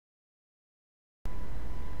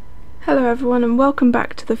Hello everyone and welcome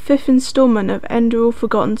back to the 5th installment of Enderal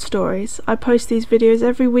Forgotten Stories. I post these videos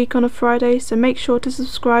every week on a Friday, so make sure to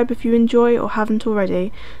subscribe if you enjoy or haven't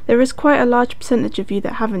already. There is quite a large percentage of you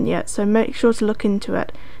that haven't yet, so make sure to look into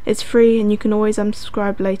it. It's free and you can always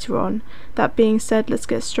unsubscribe later on. That being said, let's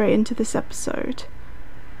get straight into this episode.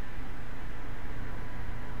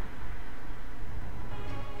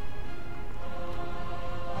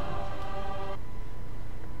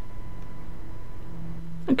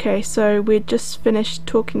 Okay, so we just finished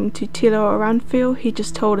talking to Tilo Aranfiel. He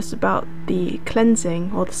just told us about the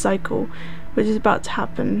cleansing, or the cycle, which is about to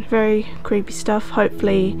happen. Very creepy stuff.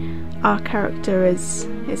 Hopefully our character is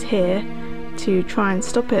here to try and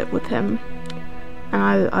stop it with him.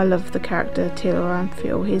 And I love the character Tilo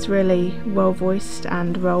Aranfiel. He's really well voiced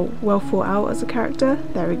and well thought out as a character.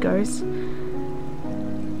 There he goes.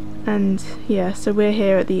 And yeah, so we're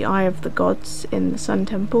here at the Eye of the Gods in the Sun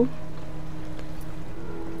Temple.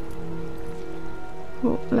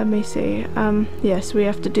 Well, let me see. Yes, we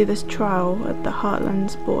have to do this trial at the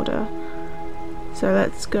Heartland's border. So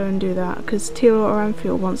let's go and do that, because Tilo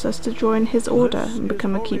Aranfiel wants us to join his order and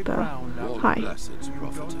become a keeper. Hi.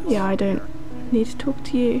 Yeah, I don't need to talk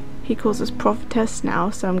to you. He calls us prophetess now,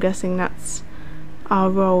 so I'm guessing that's our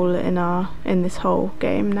role in this whole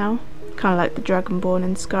game now. Kind of like the Dragonborn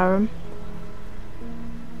in Skyrim.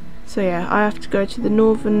 So yeah, I have to go to the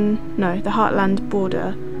the Heartland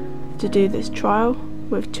border to do this trial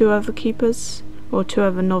with two other keepers, or two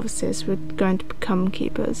other novices who are going to become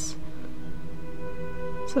keepers.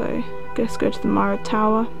 So, let's go to the Mara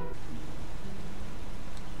Tower.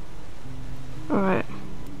 Alright.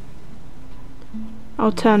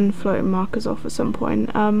 I'll turn floating markers off at some point.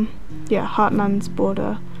 Yeah, Heartland's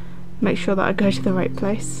border. Make sure that I go to the right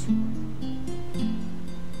place.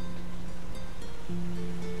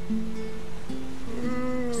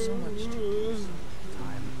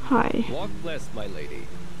 Hi. Walk blessed, my lady.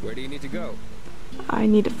 Where do you need to go? I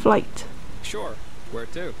need a flight. Sure. Where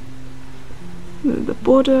to? The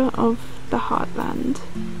border of the Heartland.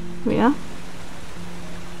 Yeah.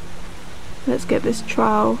 Let's get this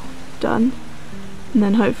trial done, and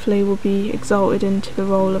then hopefully we'll be exalted into the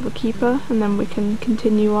role of a keeper, and then we can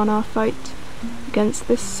continue on our fight against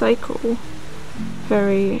this cycle.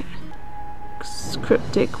 Very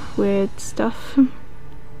cryptic, weird stuff.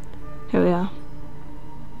 Here we are.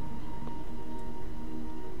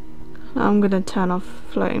 I'm gonna turn off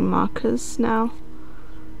floating markers now,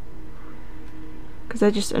 because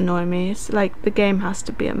they just annoy me. It's like the game has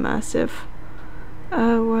to be immersive.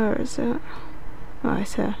 Where is it? Oh,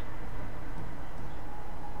 it's here.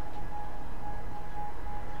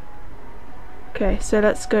 Okay, so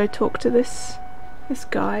let's go talk to this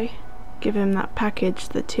guy. Give him that package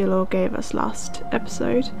that Tilo gave us last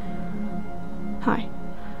episode. Hi.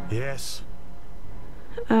 Yes.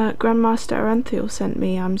 Grandmaster Aranfiel sent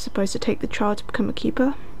me. I'm supposed to take the trial to become a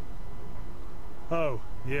keeper. Oh,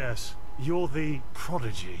 yes. You're the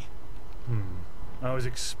prodigy. I was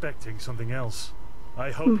expecting something else.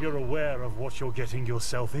 I hope you're aware of what you're getting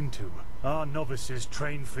yourself into. Our novices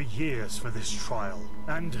trained for years for this trial,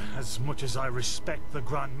 and as much as I respect the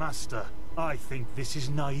Grandmaster, I think this is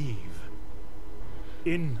naive.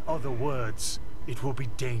 In other words, it will be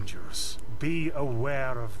dangerous. Be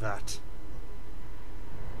aware of that.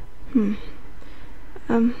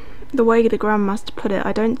 The way the Grandmaster put it,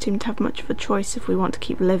 I don't seem to have much of a choice if we want to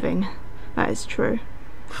keep living. That is true.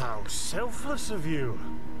 How selfless of you!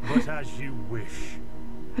 But as you wish.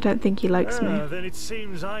 I don't think he likes me. Then it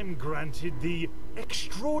seems I'm granted the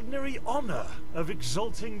extraordinary honor of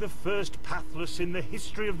exalting the first pathless in the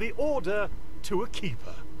history of the Order to a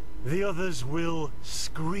keeper. The others will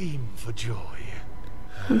scream for joy.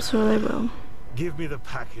 I'm sure they will. Give me the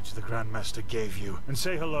package the Grandmaster gave you, and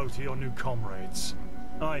say hello to your new comrades.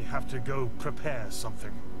 I have to go prepare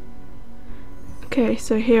something. Okay,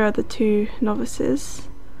 so here are the two novices.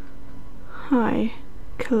 Hi.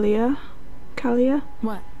 Kalia?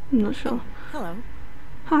 What? I'm not sure. Oh, hello.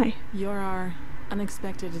 Hi. You're our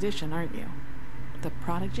unexpected addition, aren't you? The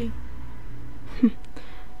prodigy?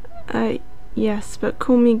 Yes, but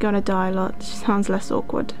call me Gonna Die a lot. Sounds less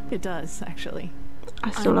awkward. It does, actually. I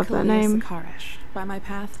still love that name. Sakarish, by my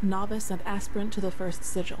path, novice and aspirant to the first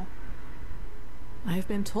sigil. I have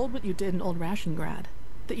been told what you did in Old Rashengrad,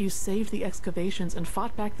 that you saved the excavations and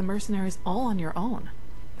fought back the mercenaries all on your own.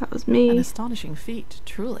 That was me. An astonishing feat,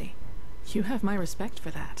 truly. You have my respect for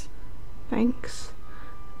that. Thanks.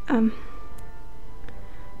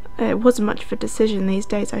 It wasn't much of a decision these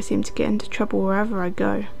days. I seem to get into trouble wherever I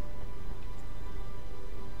go.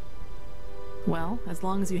 Well, as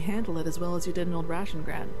long as you handle it as well as you did in Old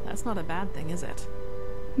Rashengrad, that's not a bad thing, is it?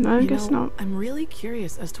 No, I You guess know, not. I'm really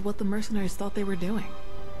curious as to what the mercenaries thought they were doing.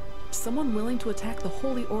 Someone willing to attack the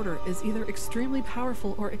Holy Order is either extremely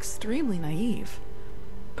powerful or extremely naive.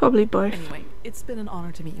 Probably both. Anyway, it's been an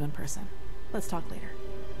honor to meet you in person. Let's talk later.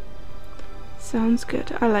 Sounds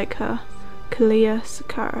good. I like her. Kalia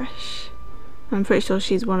Sakarish. I'm pretty sure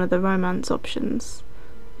she's one of the romance options.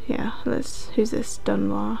 Yeah, who's this?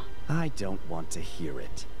 Dunwar. I don't want to hear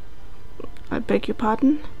it. I beg your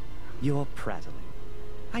pardon? You're prattling.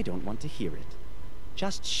 I don't want to hear it.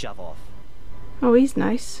 Just shove off. Oh, he's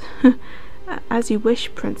nice. As you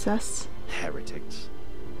wish, princess. Heretics.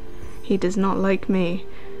 He does not like me.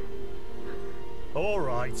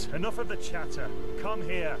 Alright, enough of the chatter. Come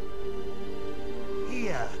here.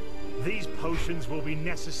 Here. These potions will be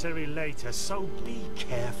necessary later, so be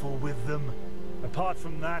careful with them. Apart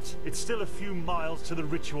from that, it's still a few miles to the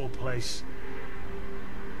ritual place.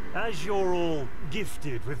 As you're all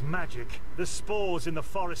gifted with magic, the spores in the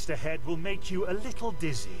forest ahead will make you a little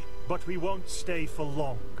dizzy, but we won't stay for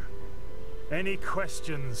long. Any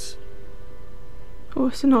questions?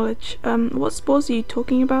 Awesome knowledge. What spores are you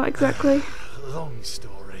talking about exactly? Long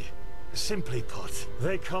story. Simply put,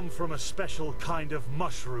 they come from a special kind of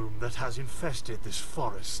mushroom that has infested this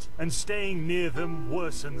forest, and staying near them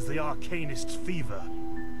worsens the arcanist's fever.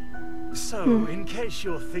 So, in case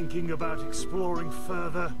you're thinking about exploring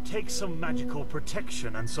further, take some magical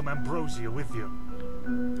protection and some ambrosia with you.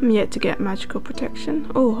 I'm yet to get magical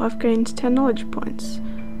protection. Oh, I've gained 10 knowledge points.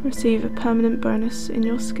 Receive a permanent bonus in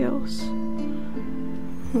your skills.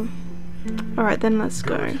 Alright then, let's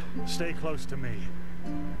go. Good. Stay close to me.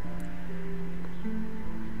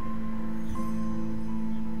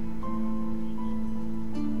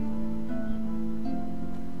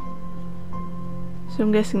 So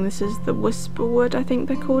I'm guessing this is the Whisperwood, I think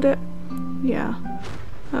they called it. Yeah.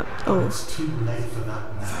 Oh. It's too late for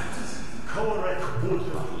that now. Korek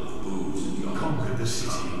would conquer the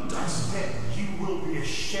city. Instead, you will be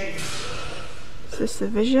ashamed. Is this the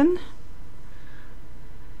vision?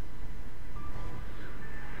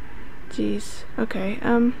 Jeez. Okay,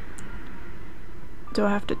 do I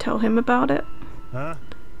have to tell him about it? Huh?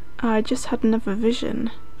 I just had another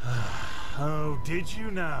vision. Oh, did you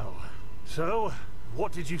now? So,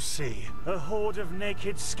 what did you see? A horde of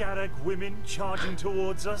naked Scarag women charging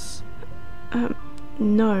towards us?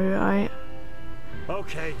 No,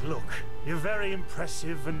 Okay, look. You're very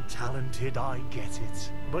impressive and talented, I get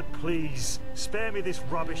it. But please, spare me this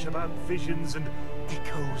rubbish about visions and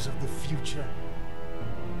echoes of the future.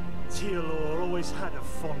 Tealor always had a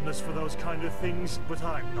fondness for those kind of things, but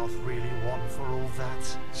I'm not really one for all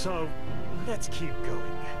that. So, let's keep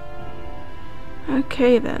going.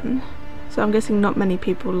 Okay then. So I'm guessing not many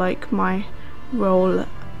people like my role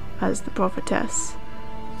as the prophetess.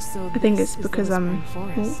 So I think this it's is the because Whispering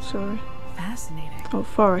oh, Forest. sorry. Fascinating. Oh,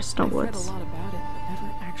 forest, not I've read a woods. lot about it, but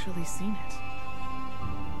never actually seen it.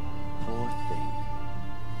 Poor thing.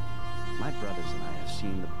 My brothers and I have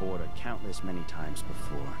seen the border countless many times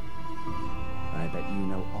before. But I bet you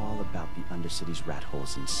know all about the Undercity's rat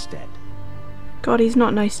holes instead. God, he's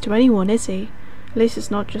not nice to anyone, is he? At least it's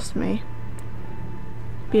not just me.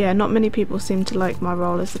 But yeah, not many people seem to like my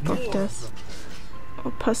role as the prophetess.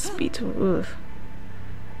 Or pus beetle, ugh.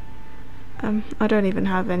 I don't even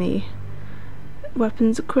have any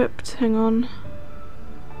weapons equipped, hang on.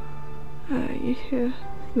 You hear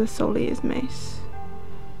the Solier's mace.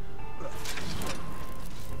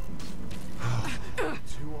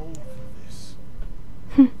 Too old for this.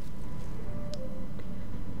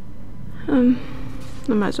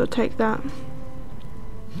 I might as well take that.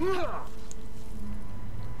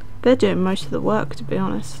 They're doing most of the work, to be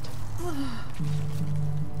honest.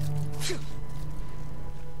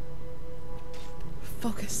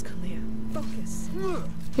 Focus, Kalia. Focus.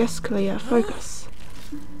 Yes, Kalia, focus.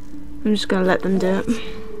 I'm just gonna let them do it.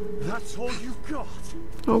 That's all you've got.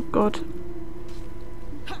 Oh god.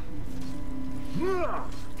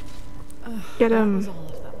 Get That him. was all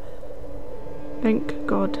of them. Thank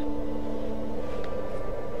God.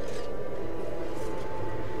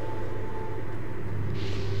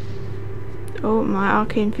 Oh, my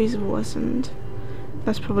arcane fever worsened.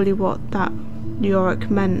 That's probably what that Yorick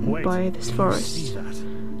meant Wait, by this do you forest. see that?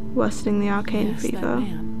 Worsening the arcane Yes, that fever.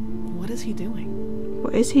 man. What is he doing?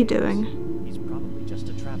 What is he doing? He's probably just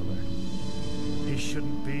a traveler. He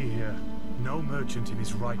shouldn't be here. No merchant in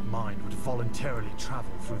his right mind would voluntarily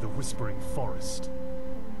travel through the Whispering Forest.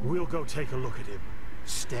 We'll go take a look at him.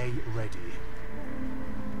 Stay ready.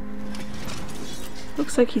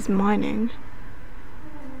 Looks like he's mining.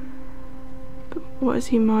 But what is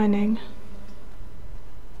he mining?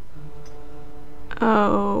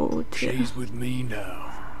 Oh dear. She's with me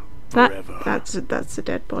now. forever. That's a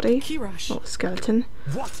dead body. Kirosh. Or skeleton.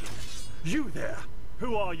 What? You there?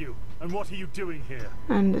 Who are you? And what are you doing here?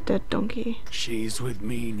 And a dead donkey. She's with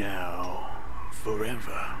me now.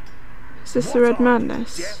 Forever. Is this What the Red are you,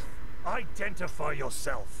 Madness? deaf? Identify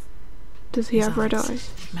yourself. Does he have red eyes?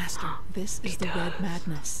 Master, this is the Red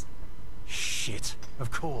Madness. Shit, of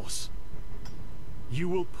course. You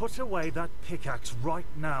will put away that pickaxe right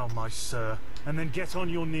now, my sir, and then get on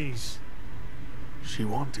your knees. She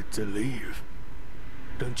wanted to leave.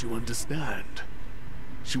 Don't you understand?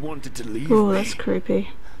 She wanted to leave Oh, me. that's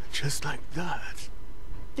creepy. Just like that.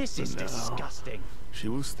 This is No. disgusting. She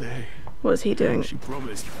will stay. What's he doing? She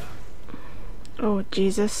promised. Oh,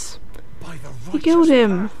 Jesus. By the He righteous killed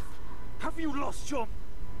him. path. Have you lost your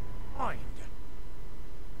mind?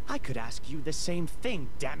 I could ask you the same thing,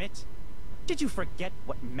 damn it. Did you forget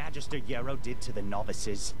what Magister Yarrow did to the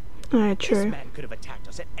novices? Oh, This true. man could have attacked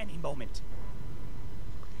us at any moment.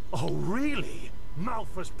 Oh, really?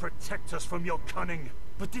 Malthus protect us from your cunning.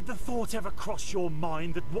 But did the thought ever cross your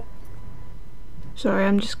mind that what... Sorry,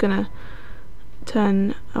 I'm just gonna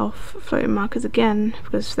turn off floating markers again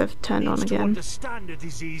because they've turned on needs to again. understand a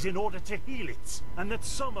disease in order to heal it, and that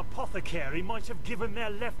some apothecary might have given their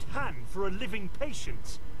left hand for a living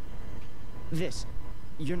patient.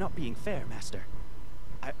 You're not being fair, Master.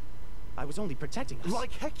 I was only protecting us.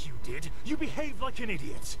 Like heck you did. You behaved like an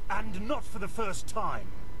idiot, and not for the first time.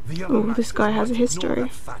 The other Oh, this masters guy has a might ignore history.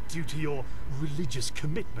 that fact due to your religious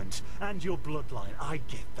commitment and your bloodline. I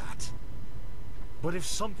get that. But if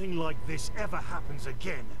something like this ever happens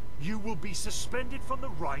again, you will be suspended from the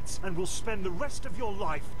rites and will spend the rest of your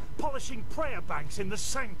life polishing prayer banks in the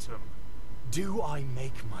sanctum. Do I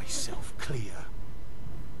make myself clear?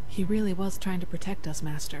 He really was trying to protect us,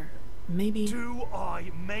 Master. Maybe... Do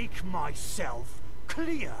I make myself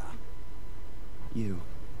clear? You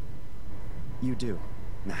do,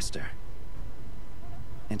 Master.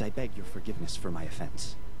 And I beg your forgiveness for my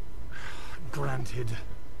offense. Granted.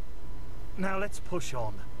 Now let's push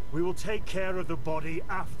on. We will take care of the body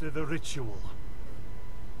after the ritual.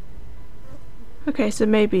 Okay, so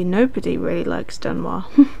maybe nobody really likes Dunwar.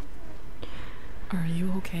 Are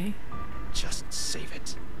you okay? Just save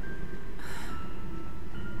it.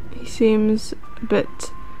 He seems a bit,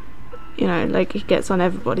 you know, like he gets on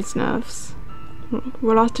everybody's nerves.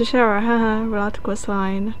 Rolata Shara, haha, Rolata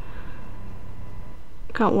questline.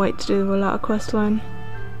 Can't wait to do the Rolata questline.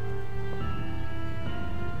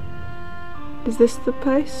 Is this the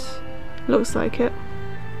place? Looks like it.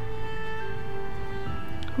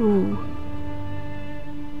 Ooh.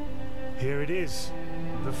 Here it is,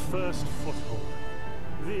 the first foothold.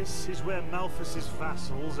 This is where Malthus's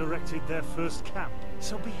vassals erected their first camp,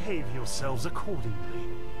 so behave yourselves accordingly.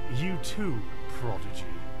 You too, prodigy.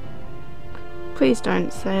 Please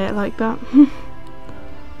don't say it like that.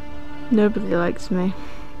 Nobody likes me.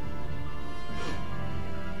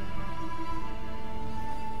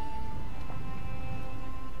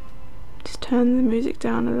 Just turn the music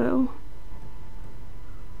down a little.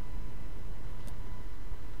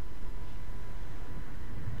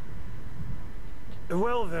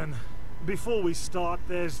 Well then, before we start,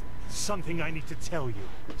 there's something I need to tell you.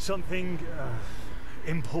 Something,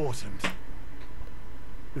 important.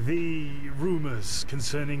 The rumors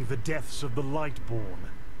concerning the deaths of the Lightborn,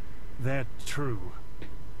 they're true.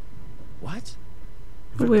 What?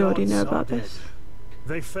 The We already gods know are about dead. this.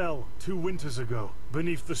 They fell 2 winters ago,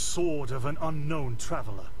 beneath the sword of an unknown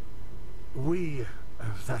traveler. We,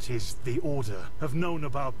 that is, the Order, have known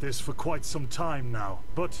about this for quite some time now,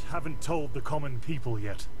 but haven't told the common people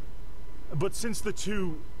yet. But since the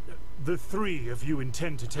 3 of you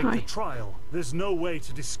intend to take Hi. the trial, there's no way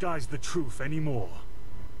to disguise the truth anymore.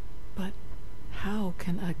 But how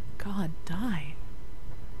can a god die?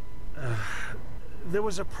 There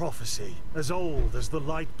was a prophecy, as old as the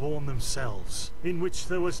Lightborn themselves, in which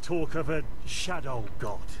there was talk of a shadow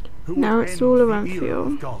god, who Now would it's end all the around era Theo.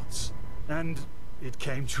 of gods. And it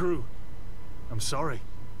came true. I'm sorry.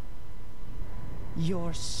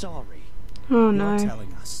 You're sorry. Oh You're no.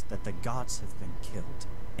 telling us that the gods have been killed,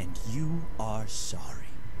 and you are sorry.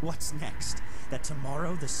 What's next? That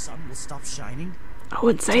tomorrow the sun will stop shining? I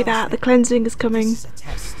wouldn't say that. The cleansing is coming. This is a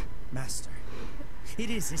test, Master. It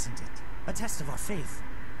is, isn't it? A test of our faith.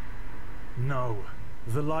 No,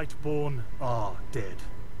 the Lightborn are dead.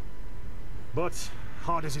 But,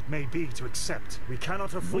 hard as it may be to accept, we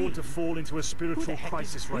cannot afford to fall into a spiritual heck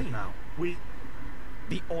crisis is right we? now.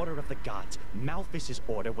 The Order of the Gods, Malthus's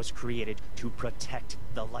order, was created to protect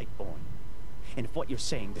the Lightborn. And if what you're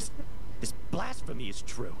saying, this blasphemy is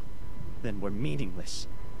true, then we're meaningless.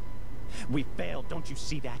 We failed, don't you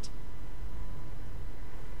see that?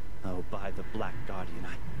 Oh, by the Black Guardian,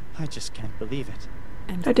 I just can't believe it.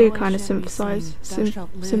 And I do though kind of shan't be sympathise seen, thou shalt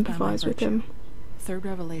live by my sympathise with virtue. him. 3rd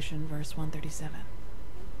Revelation, verse 137.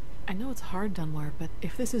 I know it's hard, Dunmore, but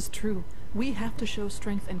if this is true, we have to show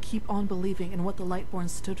strength and keep on believing in what the Lightborn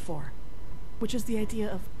stood for, which is the idea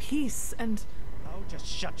of peace and... Oh, just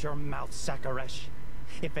shut your mouth, Sakaresh.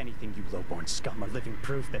 If anything, you lowborn scum are living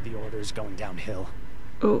proof that the Order is going downhill.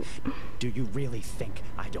 Oh, Do you really think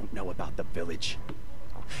I don't know about the village?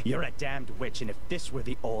 You're a damned witch, and if this were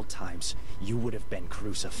the old times, you would have been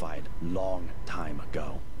crucified long time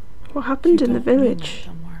ago. what happened You in the don't mean village?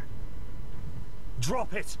 that, Dunmore.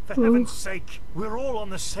 Drop it, for heaven's sake. We're all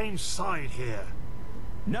on the same side here.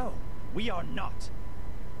 No, we are not.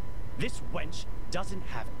 This wench doesn't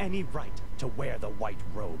have any right to wear the white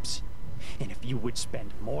robes. And if you would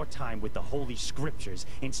spend more time with the Holy Scriptures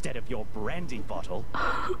instead of your brandy bottle,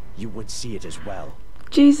 you would see it as well.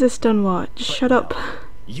 Jesus, Dunwar, But shut up. no,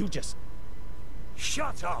 you just...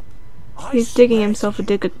 Shut up. I He's digging swear himself to a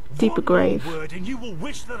you, deeper one grave. more word and you will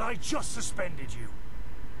wish that I just suspended you.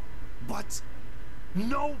 But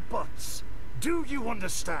no buts. Do you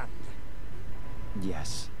understand?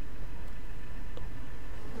 Yes.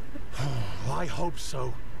 I hope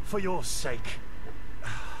so, for your sake.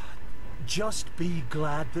 Just be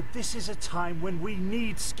glad that this is a time when we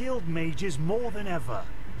need skilled mages more than ever.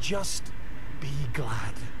 Just be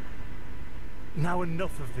glad. Now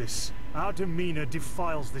enough of this. Our demeanor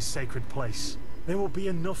defiles this sacred place. There will be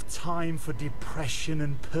enough time for depression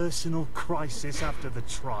and personal crisis after the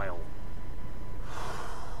trial.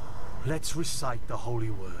 Let's recite the holy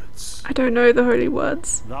words. I don't know the holy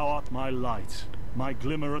words. Thou art my light, my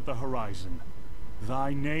glimmer at the horizon.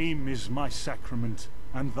 Thy name is my sacrament,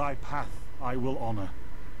 and thy path I will honor.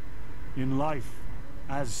 In life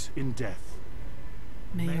as in death.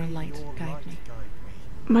 May your light guide me.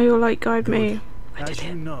 May your light guide Good. me. I did As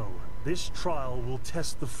you it. know, this trial will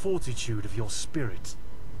test the fortitude of your spirit.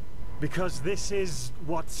 Because this is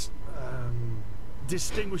what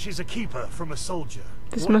distinguishes a keeper from a soldier.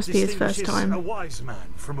 This What must be his first distinguishes time. a wise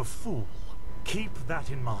man from a fool. Keep that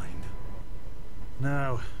in mind.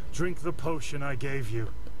 Now, drink the potion I gave you.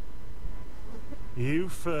 You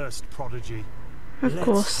first, Prodigy. Of Let's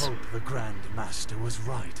course. hope the Grand Master was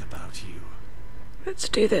right about you. Let's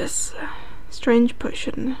do this. Strange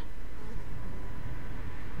potion.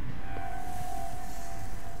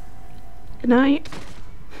 Good night.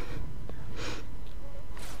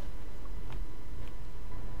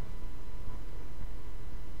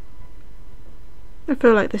 I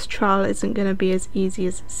feel like this trial isn't going to be as easy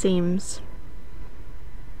as it seems.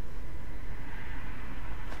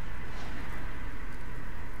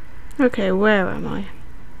 Okay, where am I?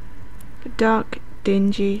 A dark,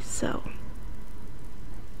 dingy cell.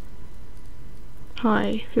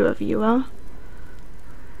 Hi, whoever you are.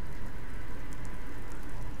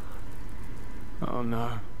 Oh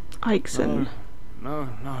no. Ixon. No.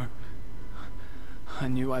 I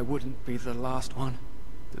knew I wouldn't be the last one.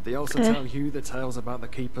 Did they also Eh? tell you the tales about the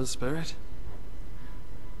Keeper's spirit?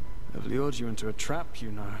 They've lured you into a trap,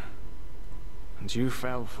 you know. And you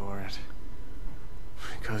fell for it.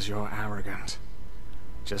 Because you're arrogant.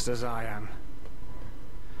 Just as I am.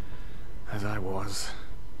 As I was.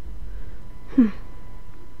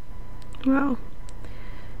 Well,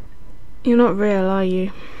 you're not real, are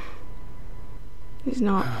you? He's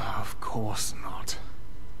not. Of course not.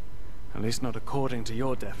 At least not according to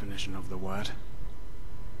your definition of the word.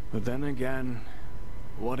 But then again,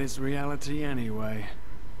 what is reality anyway?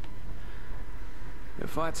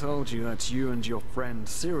 If I told you that you and your friend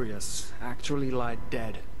Sirius actually lie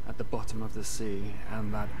dead at the bottom of the sea,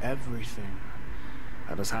 and that everything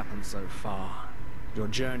that has happened so far, your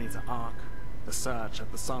journey to Ark, the search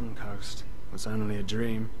at the Sun Coast, was only a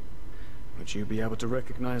dream, would you be able to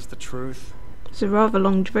recognize the truth? It's a rather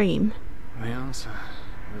long dream. The answer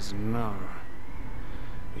is no.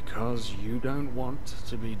 Because you don't want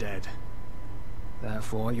to be dead.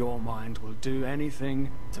 Therefore, your mind will do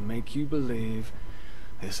anything to make you believe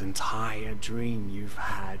this entire dream you've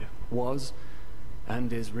had was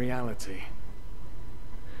and is reality.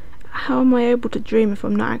 How am I able to dream if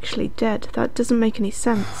I'm not actually dead? That doesn't make any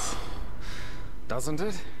sense. Doesn't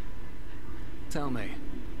it? Tell me,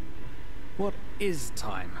 what is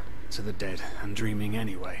time to the dead and dreaming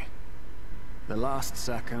anyway? The last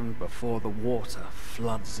second before the water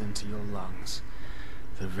floods into your lungs.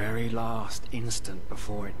 The very last instant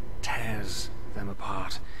before it tears them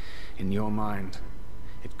apart in your mind.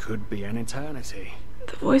 It could be an eternity.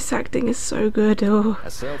 The voice acting is so good. Oh,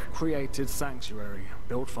 A self-created sanctuary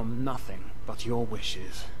built from nothing but your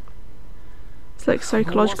wishes. it's like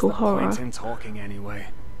psychological What's the horror. point in talking anyway?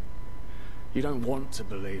 You don't want to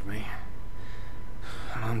believe me.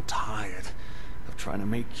 And I'm tired of trying to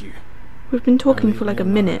make you. We've been talking Leave for like me a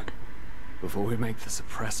alone minute. Before we make the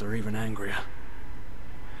suppressor even angrier.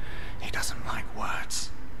 He doesn't like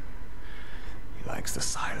words. He likes the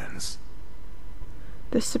silence.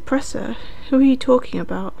 The suppressor? Who are you talking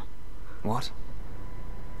about? What?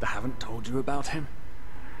 They haven't told you about him?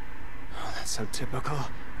 Oh, that's so typical.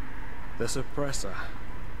 The suppressor.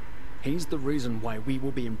 He's the reason why we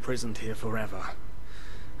will be imprisoned here forever.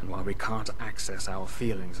 And why we can't access our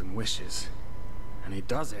feelings and wishes. And he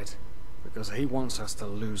does it because he wants us to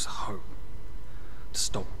lose hope. To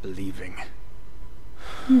stop believing.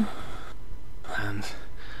 And...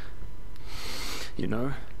 you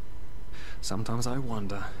know, sometimes I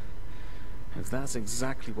wonder if that's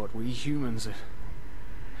exactly what we humans are...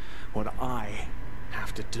 what I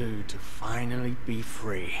have to do to finally be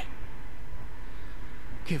free.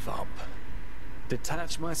 Give up.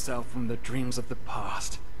 Detach myself from the dreams of the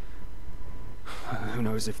past. Who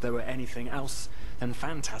knows if there were anything else than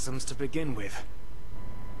phantasms to begin with.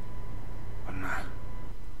 But no.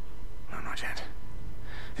 No, not yet.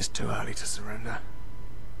 It's too early to surrender.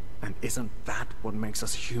 And isn't that what makes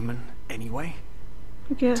us human anyway?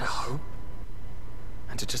 I guess. To hope?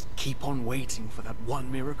 And to just keep on waiting for that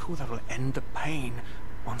one miracle that will end the pain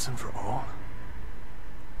once and for all?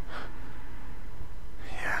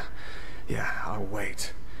 Yeah, I'll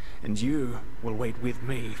wait. And you will wait with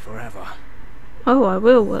me forever. Oh, I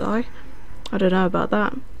will I? I don't know about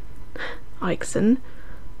that. Ikeson.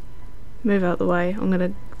 Move out the way. I'm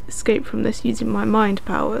gonna escape from this using my mind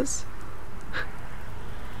powers.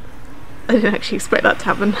 I didn't actually expect that to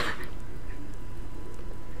happen.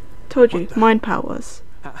 Told you, mind powers.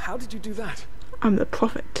 How did you do that? I'm the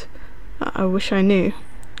prophet. I wish I knew.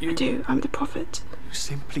 You... I do, I'm the prophet. You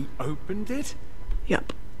simply opened it?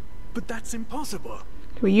 Yup. But that's impossible.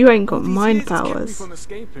 Well, you ain't got All these mind years it's kept me powers. from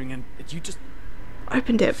escaping, and you just...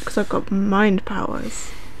 Opened it because I've got mind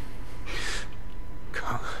powers.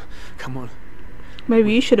 Come on.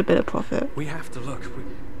 Maybe you should have been a prophet. We have to look.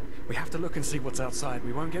 We have to look and see what's outside.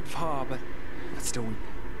 We won't get far, but still,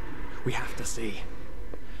 we have to see.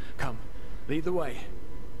 Come, lead the way.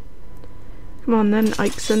 Come on then,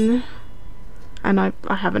 Ikeson. And I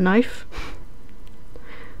have a knife.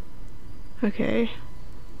 Okay.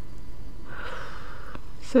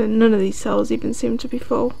 So none of these cells even seem to be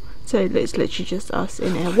full. So it's literally just us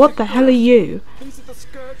in here. What the hell are you? These are the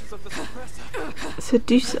scourges of the suppressor.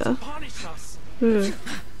 Seducer? Punish us. Ugh.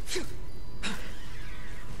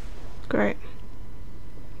 Great.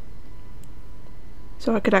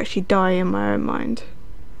 So I could actually die in my own mind.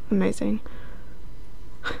 Amazing.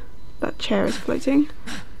 That chair is floating.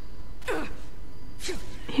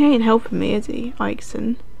 He ain't helping me, is he,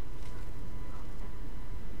 Ikeson?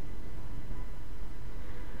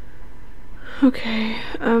 Okay,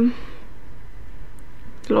 a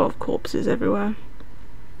lot of corpses everywhere.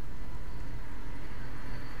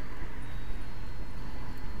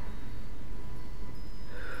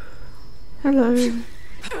 Hello.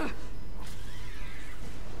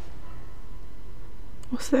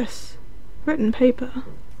 What's this? Written paper.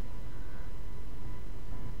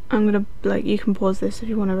 I'm gonna, like, you can pause this if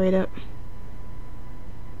you want to read it.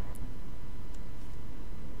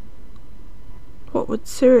 What would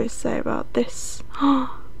Sirius say about this?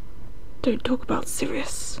 Don't talk about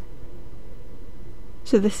Sirius.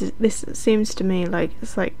 So this seems to me like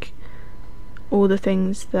it's like all the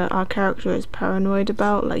things that our character is paranoid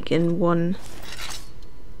about, like in one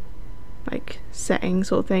like setting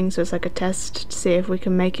sort of thing. So it's like a test to see if we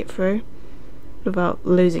can make it through without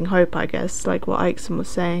losing hope, I guess, like what Ikeson was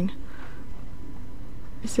saying.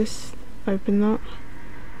 Is this open that?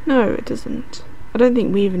 No, it doesn't. I don't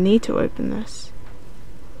think we even need to open this.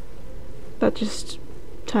 That just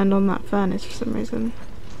turned on that furnace for some reason.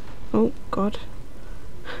 Oh god.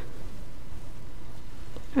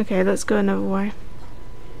 Okay, let's go another way.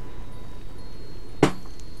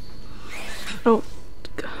 Oh,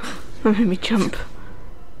 that made me jump.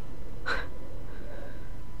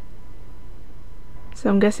 So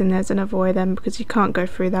I'm guessing there's another way then, because you can't go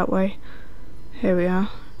through that way. Here we are.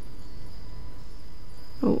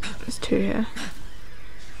 Oh, there's two here.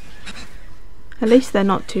 At least they're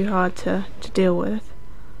not too hard to deal with.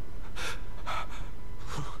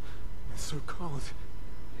 It's so cold.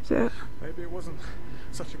 Is it? Maybe it wasn't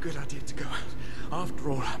such a good idea to go out. After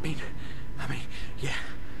all, I mean, yeah.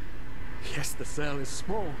 Yes, the cell is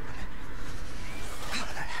small, but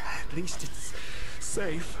at least it's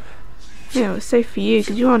safe. Yeah, it was safe for you,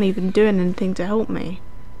 because you aren't even doing anything to help me.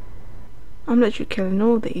 I'm literally killing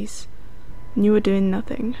all these, and you were doing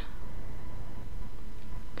nothing.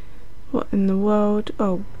 What in the world?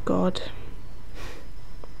 Oh god.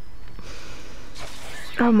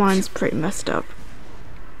 Our mind's pretty messed up.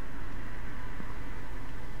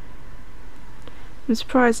 I'm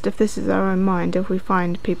surprised if this is our own mind if we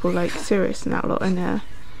find people like Sirius and that lot in here.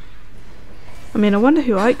 I mean, I wonder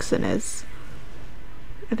who Ixon is.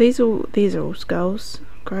 Are these are all skulls.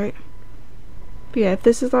 Great. But yeah, if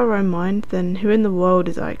this is our own mind, then who in the world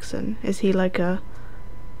is Ixon? Is he like a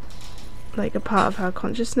part of our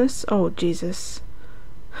consciousness? Oh Jesus.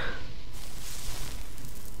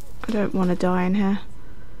 I don't want to die in here.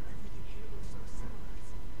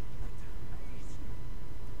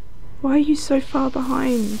 Why are you so far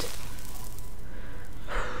behind?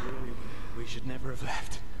 We should never have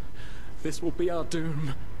left. This will be our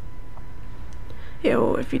doom. Yeah,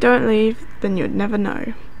 well, if you don't leave, then you'd never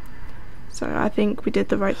know. So I think we did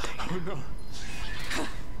the right thing. Oh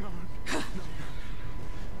no. No.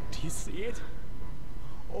 Do you see it?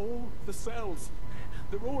 All the cells.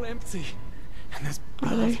 They're all empty. And there's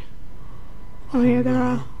blood. Are they? Oh yeah, there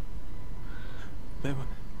are. There were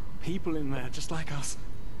people in there just like us.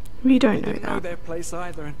 We don't They know didn't know that. their place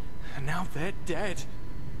either, and now they're dead.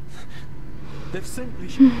 They've simply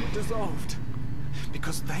dissolved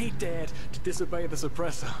because they dared to disobey the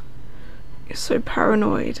suppressor. You're so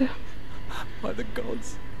paranoid. By the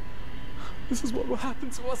gods, this is what will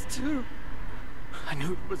happen to us too. I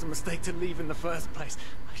knew it was a mistake to leave in the first place.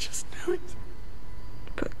 I just knew it.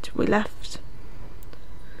 But we left.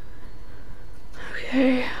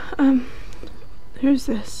 Okay, who's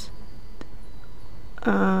this?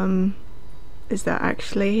 Is that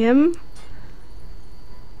actually him?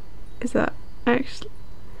 Is that actually...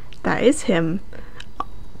 That is him.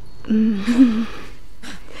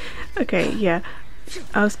 Okay, yeah.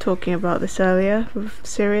 I was talking about this earlier with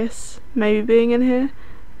Sirius maybe being in here.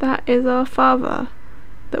 That is our father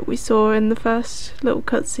that we saw in the first little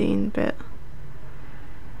cutscene bit.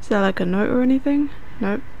 Is there like a note or anything?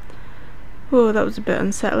 Nope. Oh, that was a bit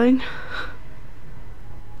unsettling.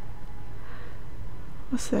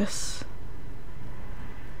 What's this?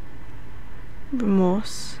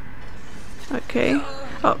 Remorse. Okay.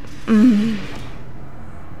 Oh.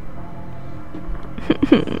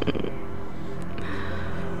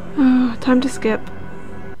 Oh, time to skip.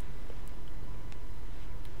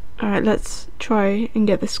 Alright, let's try and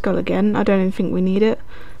get the skull again. I don't even think we need it,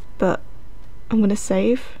 but I'm gonna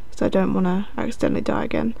save, so I don't want to accidentally die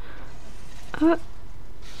again.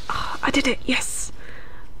 I did it! Yes!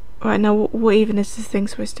 Right, now what even is this thing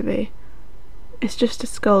supposed to be? It's just a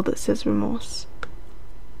skull that says remorse.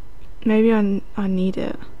 Maybe I need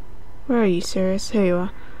it. Where are you, Sirius? Here you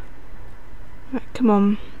are. Right, come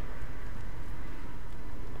on.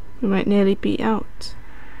 We might nearly be out.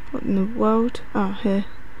 What in the world? Oh, here.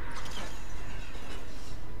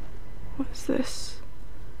 What's this?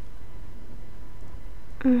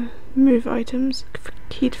 Move items.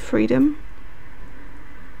 Key to freedom.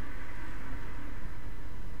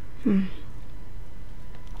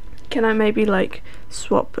 Can I maybe like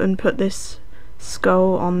swap and put this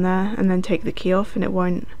skull on there and then take the key off and it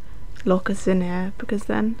won't lock us in here, because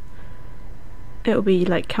then it'll be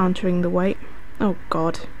like countering the weight. Oh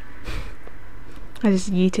god. I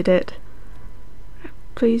just yeeted it.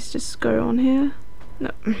 Please just go on here.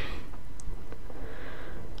 No.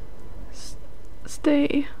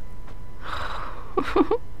 Stay.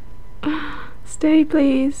 Stay,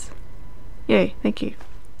 please. Yay, thank you.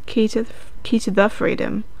 Key to the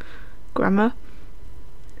freedom. Grammar.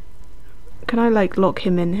 Can I like lock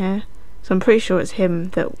him in here? So I'm pretty sure it's him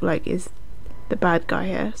that like is the bad guy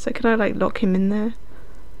here. So can I like lock him in there?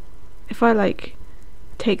 If I like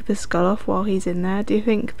take the skull off while he's in there, do you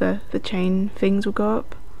think the chain things will go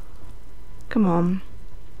up? Come on.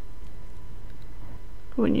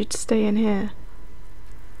 I want you to stay in here.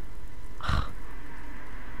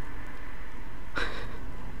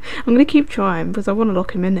 I'm gonna keep trying because I want to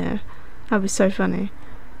lock him in here. That'd be so funny.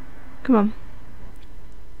 Come on.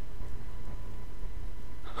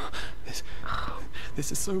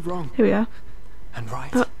 This is so wrong. Here we are. And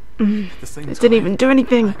right. At the same It didn't even do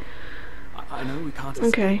anything. I know we can't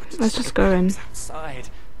escape. Okay, let's just go in. Outside.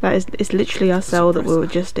 That is, it's literally our cell that we were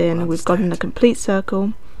just in. We've gone in a complete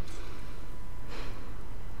circle.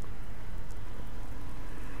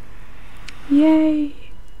 Yay!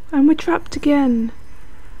 And we're trapped again.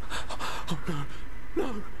 Oh no,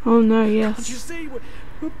 no. Oh no, yes. Can't you see?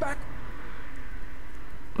 We're back.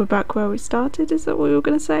 We're back where we started, is that what you were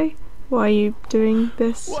going to say? Why are you doing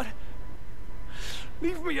this? What?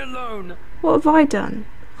 Leave me alone. What have I done?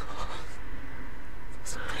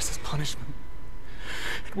 This is punishment.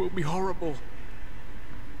 It will be horrible.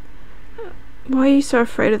 Why are you so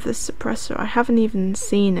afraid of this suppressor? I haven't even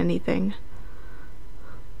seen anything.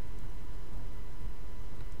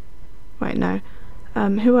 Wait, no.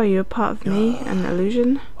 Who are you? A part of me? An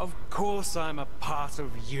illusion? Of course I'm a part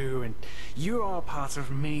of you, and you are a part of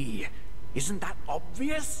me. Isn't that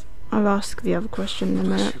obvious? I'll ask the other question in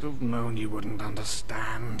a I minute. should have known you wouldn't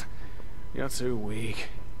understand. You're too weak.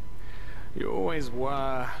 You always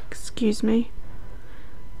were. Excuse me?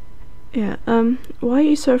 Yeah, why are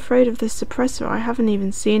you so afraid of this suppressor? I haven't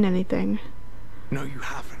even seen anything. No, you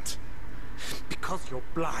haven't. Because you're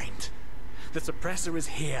blind. The suppressor is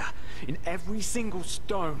here, in every single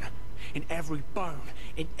stone, in every bone,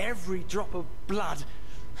 in every drop of blood,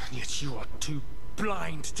 and yet you are too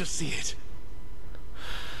blind to see it.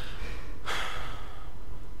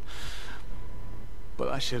 But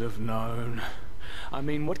I should have known. I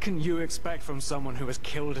mean, what can you expect from someone who has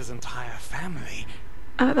killed his entire family?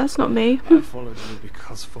 That's not me. I followed you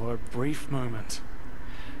because for a brief moment,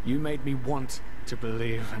 you made me want to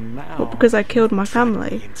believe, and now... What, because I killed my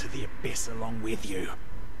family? Into the abyss along with you.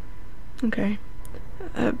 Okay.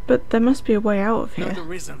 But there must be a way out of here. No,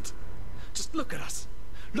 there isn't. Just look at us.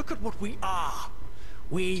 Look at what we are.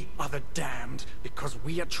 We are the damned because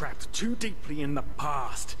we are trapped too deeply in the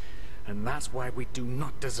past. And that's why we do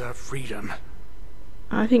not deserve freedom.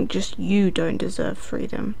 I think just you don't deserve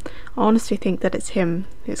freedom. I honestly think that it's him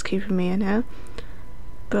who's keeping me in here.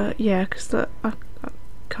 But yeah, because I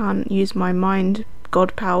can't use my mind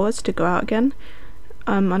god powers to go out again.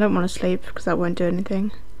 I don't want to sleep because that won't do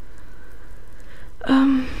anything.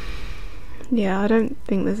 Yeah, I don't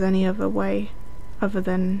think there's any other way other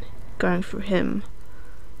than going through him.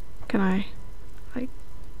 Can I, like,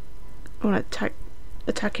 I want to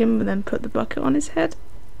attack him and then put the bucket on his head?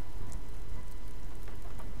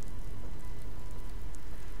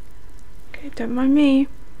 Okay, don't mind me.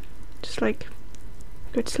 Just like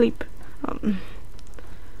go to sleep.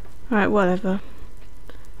 Alright, whatever.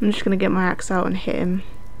 I'm just gonna get my axe out and hit him.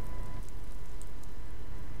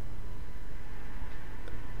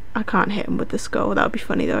 I can't hit him with the skull, that would be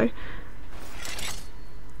funny though.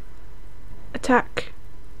 Attack.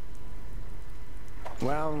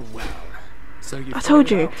 Well, well. So you I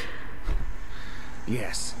told you. out.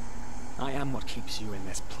 Yes. I am what keeps you in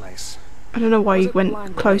this place. I don't know why Was you it went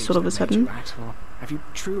blind close all of a rage that made sudden. you act, or have you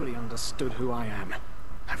truly understood who I am?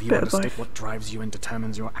 Have you Bit of understood both. what drives you and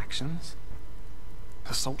determines your actions?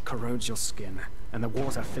 The salt corrodes your skin, and the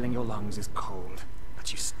water filling your lungs is cold.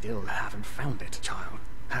 But you still haven't found it, child,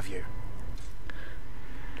 have you?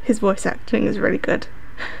 His voice acting is really good.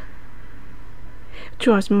 To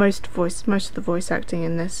be honest, most of the voice acting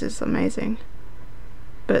in this is amazing.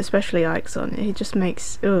 But especially Ike's on it, he just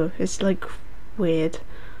makes, it's like weird.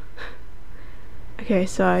 Okay,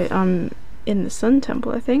 so I'm in the Sun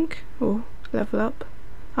Temple, I think. Oh, level up.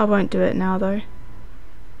 I won't do it now though.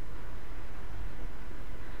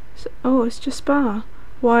 So, oh, it's just Spa.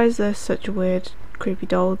 Why is there such a weird, creepy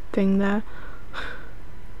doll thing there?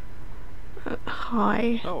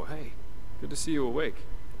 Hi. Oh, hey. Good to see you awake.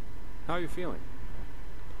 How are you feeling?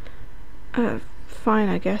 Fine,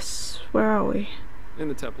 I guess. Where are we? In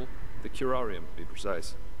the temple. The curarium, to be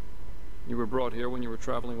precise. You were brought here when you were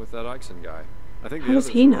traveling with that Ixon guy. I think the How does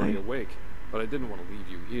others he were know? already awake, but I didn't want to leave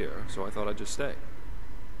you here, so I thought I'd just stay.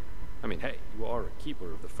 I mean, hey, you are a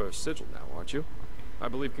keeper of the first sigil now, aren't you? I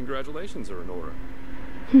believe congratulations are in order.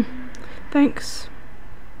 Thanks.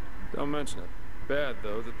 Don't mention it. Bad,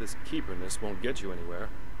 though, that this keeperness won't get you anywhere.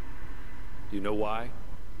 Do you know why?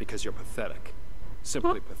 Because you're pathetic.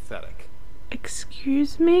 Simply What? pathetic.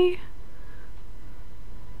 Excuse me?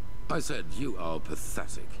 I said you are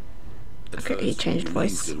pathetic. At Okay, first, he changed we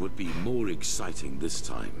voice. believed it would be more exciting this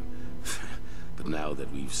time. But now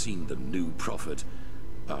that we've seen the new prophet,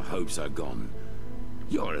 our hopes are gone.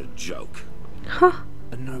 You're a joke. Huh.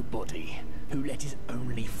 A nobody who let his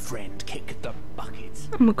only friend kick the bucket.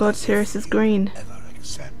 Oh my god, Sirius is green. Ever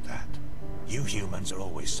accept that? You humans are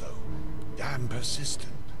always so damn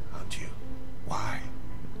persistent, aren't you? Why?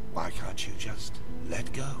 Why can't you just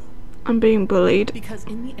let go? I'm being bullied. Because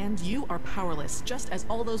in the end, you are powerless, just as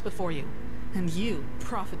all those before you. And you,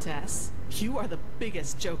 prophetess, you are the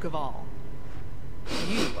biggest joke of all.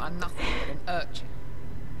 You are nothing but an urchin.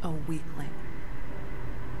 A weakling.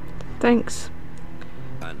 Thanks.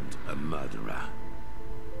 And a murderer.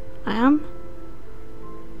 I am?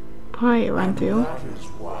 Hi, Ranfield. That is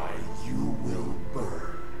why you will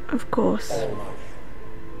burn. Of course. All of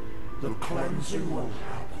you. The cleansing will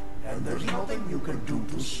happen, and there's nothing you can do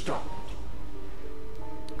to stop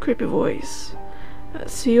it. Creepy voice.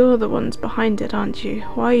 So you're the ones behind it, aren't you?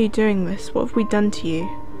 Why are you doing this? What have we done to you?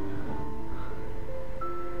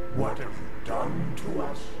 What have you done to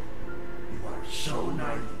us? You are so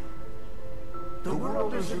naive. The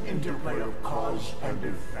world is an interplay of cause and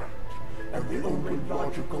effect. and the only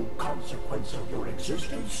logical consequence of your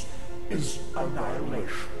existence is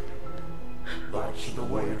annihilation. That's the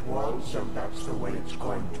way it was, and that's the way it's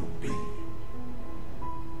going to be.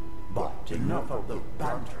 But enough of the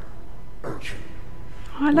banter, urchin.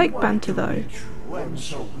 I like banter though. You, and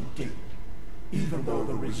so we did, even though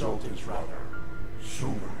the result is rather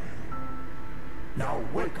sobering. Now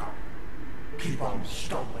wake up. Keep on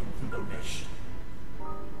stumbling through the mist.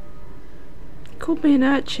 Called me an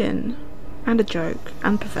urchin, and a joke,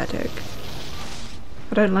 and pathetic.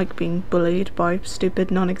 I don't like being bullied by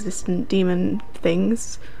stupid, non-existent demon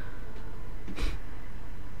things.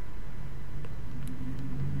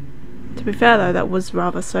 To be fair though, that was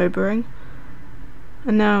rather sobering.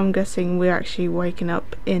 And now I'm guessing we're actually waking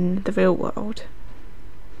up in the real world.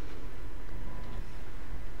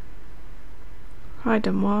 Hi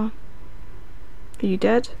Demois. Are you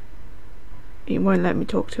dead? He won't let me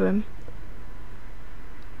talk to him.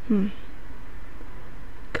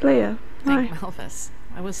 Clea. Hi. Thank Malphus.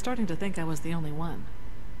 I was starting to think I was the only one.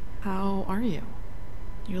 How are you?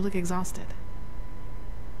 You look exhausted.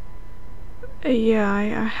 Yeah, I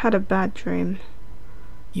had a bad dream.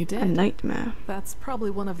 You did? A nightmare. That's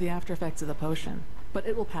probably one of the after effects of the potion, but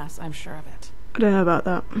it will pass, I'm sure of it. I don't know about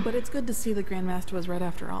that. But it's good to see the Grandmaster was right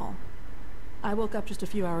after all. I woke up just a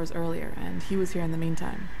few hours earlier, and he was here in the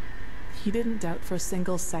meantime. He didn't doubt for a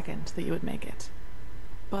single second that you would make it.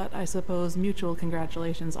 But I suppose mutual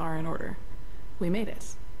congratulations are in order. We made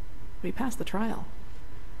it. We passed the trial.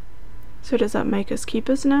 So does that make us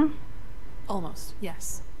keepers now? Almost,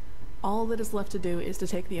 yes. All that is left to do is to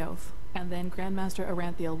take the oath, and then Grandmaster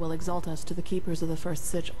Aranthiel will exalt us to the keepers of the first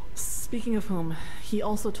sigil. Speaking of whom, he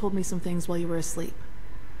also told me some things while you were asleep.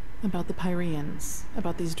 About the Pyreans,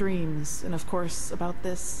 about these dreams, and of course, about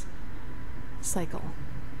this cycle.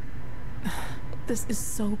 This is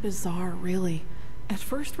so bizarre, really. At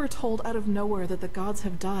first we're told out of nowhere that the gods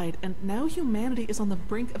have died, and now humanity is on the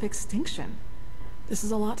brink of extinction. This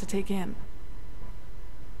is a lot to take in.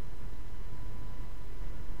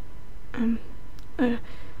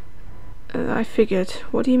 I figured.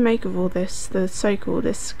 What do you make of all this? The cycle,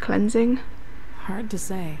 this cleansing? Hard to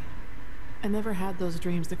say. I never had those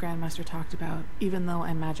dreams the Grandmaster talked about, even though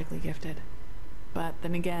I'm magically gifted. But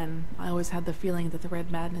then again, I always had the feeling that the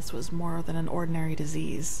Red Madness was more than an ordinary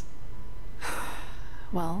disease.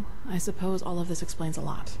 Well, I suppose all of this explains a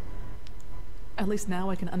lot. At least now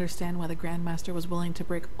I can understand why the Grandmaster was willing to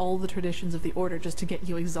break all the traditions of the Order just to get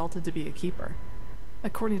you exalted to be a keeper.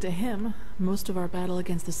 According to him, most of our battle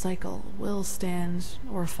against the cycle will stand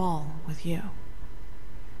or fall with you.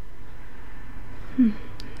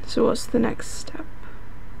 So what's the next step?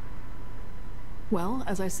 Well,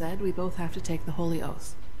 as I said, we both have to take the Holy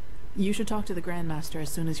Oath. You should talk to the Grandmaster as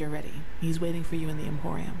soon as you're ready. He's waiting for you in the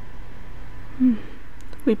Emporium.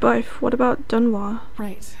 We both. What about Dunwar?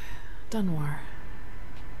 Right. Dunwar.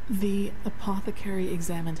 The apothecary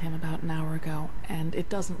examined him about an hour ago, and it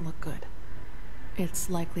doesn't look good. It's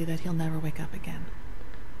likely that he'll never wake up again.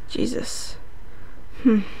 Jesus.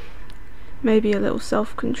 Maybe a little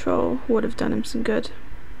self-control would have done him some good.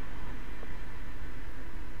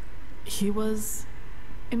 He was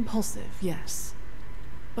impulsive, yes.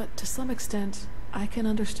 But to some extent, I can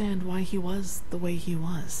understand why he was the way he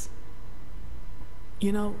was.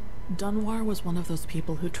 You know, Dunwar was one of those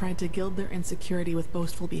people who tried to gild their insecurity with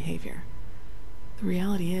boastful behavior. The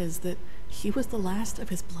reality is that he was the last of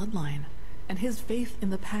his bloodline, and his faith in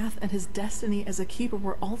the path and his destiny as a keeper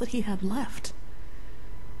were all that he had left.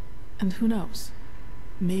 And who knows?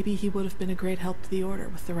 Maybe he would have been a great help to the Order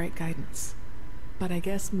with the right guidance. But I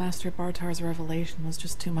guess Master Bartar's revelation was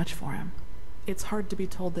just too much for him. It's hard to be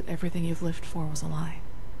told that everything you've lived for was a lie.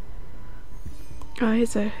 Oh,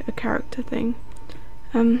 it's a character thing.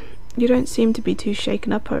 You don't seem to be too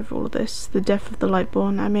shaken up over all of this. The death of the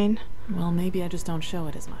Lightborn, I mean. Well, maybe I just don't show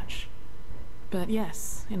it as much. But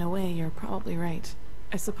yes, in a way, you're probably right.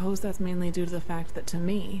 I suppose that's mainly due to the fact that to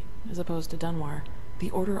me, as opposed to Dunwar,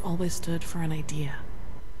 the Order always stood for an idea.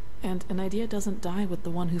 And an idea doesn't die with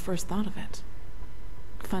the one who first thought of it.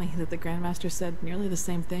 Funny that the Grandmaster said nearly the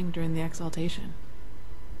same thing during the exaltation.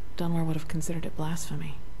 Dunwar would have considered it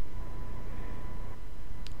blasphemy.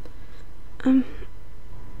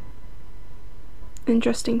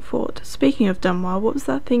 Interesting thought. Speaking of Dunwar, what was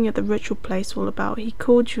that thing at the ritual place all about? He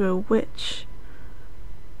called you a witch.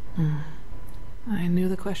 I knew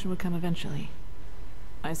the question would come eventually.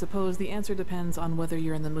 I suppose the answer depends on whether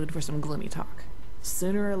you're in the mood for some gloomy talk.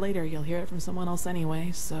 Sooner or later you'll hear it from someone else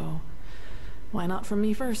anyway, so why not from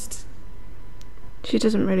me first? She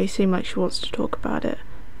doesn't really seem like she wants to talk about it.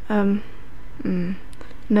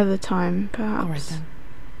 Another time, perhaps. Alright then.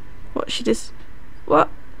 What, she just... What?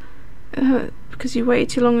 Because you waited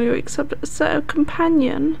too long, you accept a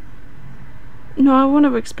companion. No, I want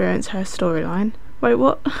to experience her storyline. Wait,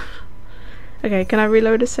 what? Okay, can I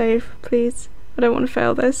reload a save, please? I don't want to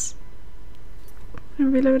fail this. Can I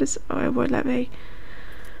reload this? Oh, it won't let me.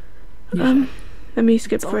 Let me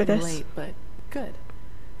skip through this. Late, but good.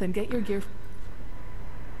 Then get your gear.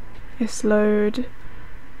 Yes, load.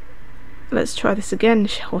 Let's try this again,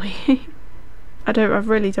 shall we? I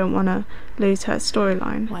really don't want to lose her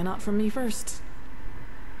storyline. Why not from me first?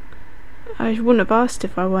 I wouldn't have asked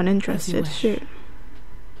if I weren't interested. Shoot.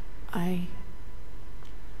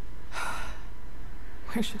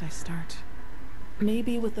 Where should I start?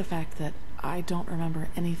 Maybe with the fact that I don't remember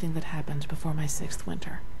anything that happened before my 6th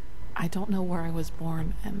winter. I don't know where I was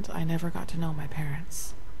born, and I never got to know my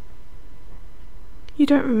parents. You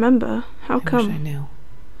don't remember? How come? I wish I knew.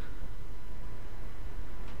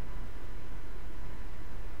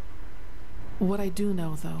 What I do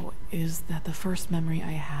know, though, is that the first memory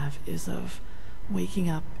I have is of waking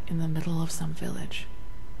up in the middle of some village.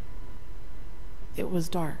 It was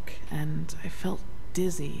dark, and I felt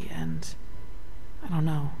dizzy and, I don't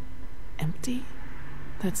know, empty?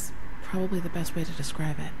 That's probably the best way to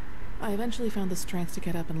describe it. I eventually found the strength to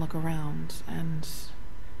get up and look around, and,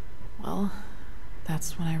 well,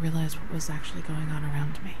 that's when I realized what was actually going on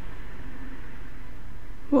around me.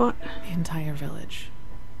 What? The entire village.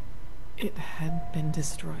 It had been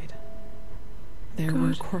destroyed. There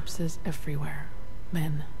were corpses everywhere.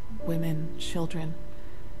 Men, women, children.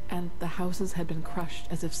 And the houses had been crushed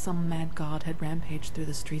as if some mad god had rampaged through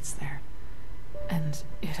the streets there. And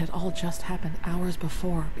it had all just happened hours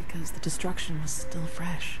before because the destruction was still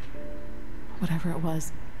fresh. Whatever it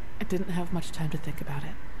was, I didn't have much time to think about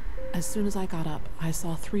it. As soon as I got up, I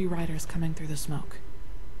saw 3 riders coming through the smoke.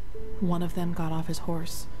 One of them got off his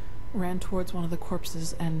horse, ran towards one of the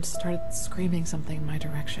corpses, and started screaming something in my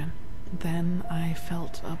direction. Then I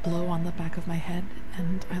felt a blow on the back of my head,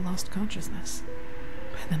 and I lost consciousness.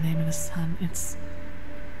 By the name of the sun, it's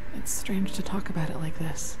strange to talk about it like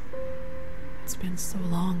this. It's been so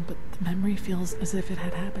long, but the memory feels as if it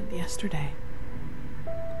had happened yesterday.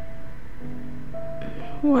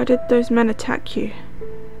 Why did those men attack you?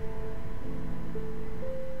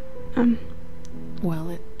 Well,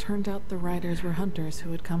 it turned out the riders were hunters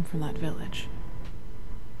who had come from that village.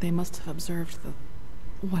 They must have observed the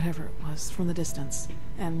whatever it was from the distance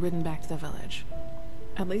and ridden back to the village.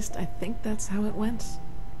 At least I think that's how it went.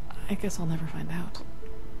 I guess I'll never find out.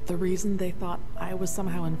 The reason they thought I was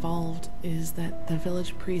somehow involved is that the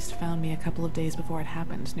village priest found me a couple of days before it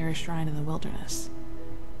happened near a shrine in the wilderness.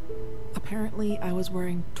 Apparently, I was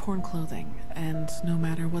wearing torn clothing, and no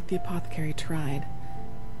matter what the apothecary tried,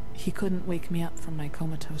 he couldn't wake me up from my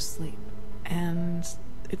comatose sleep. And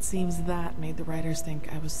it seems that made the writers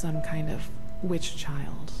think I was some kind of witch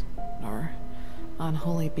child, or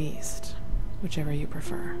unholy beast, whichever you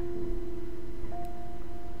prefer.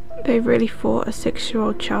 They really thought a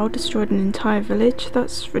 6-year-old child destroyed an entire village?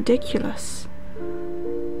 That's ridiculous.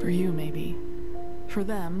 For you, maybe. For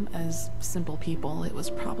them, as simple people, it was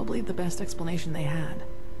probably the best explanation they had.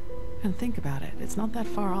 And think about it, it's not that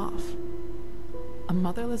far off. A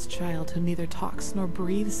motherless child who neither talks nor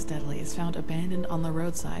breathes steadily is found abandoned on the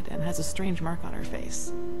roadside and has a strange mark on her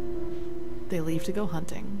face. They leave to go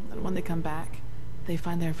hunting, and when they come back, they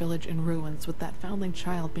find their village in ruins, with that foundling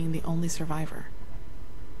child being the only survivor.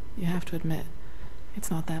 You have to admit,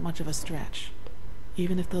 it's not that much of a stretch,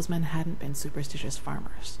 even if those men hadn't been superstitious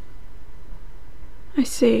farmers. I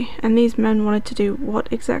see. And these men wanted to do what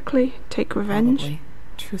exactly? Take revenge? Probably.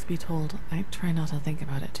 Truth be told, I try not to think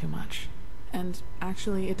about it too much. And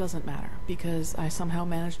actually, it doesn't matter, because I somehow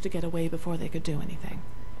managed to get away before they could do anything.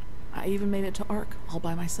 I even made it to Ark all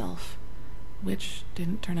by myself, which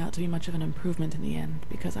didn't turn out to be much of an improvement in the end,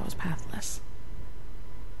 because I was pathless.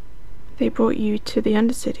 They brought you to the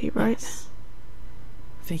Undercity, right? Yes.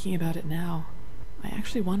 Thinking about it now, I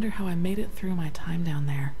actually wonder how I made it through my time down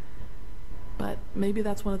there. But maybe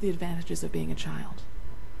that's one of the advantages of being a child.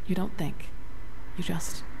 You don't think. You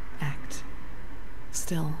just act.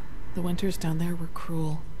 Still, the winters down there were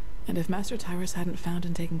cruel, and if Master Tyrus hadn't found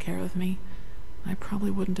and taken care of me, I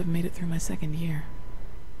probably wouldn't have made it through my 2nd year.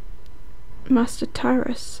 Master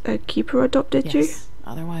Tyrus, a keeper, adopted you? Yes,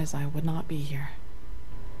 otherwise I would not be here.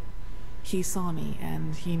 He saw me,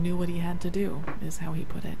 and he knew what he had to do, is how he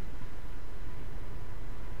put it.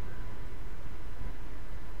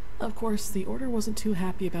 Of course, the Order wasn't too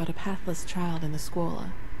happy about a pathless child in the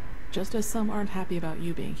Scuola, just as some aren't happy about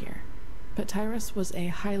you being here. But Tyrus was a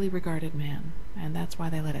highly regarded man, and that's why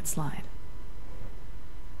they let it slide.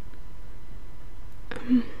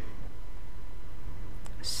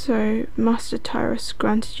 So, Master Tyrus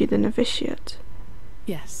granted you the novitiate?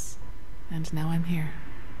 Yes, and now I'm here.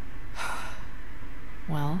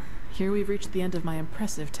 Well, here we've reached the end of my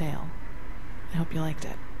impressive tale. I hope you liked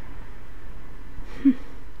it.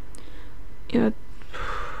 Yeah.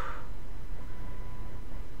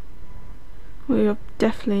 Well, you're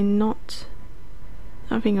definitely not.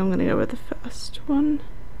 I think I'm gonna go with the first one.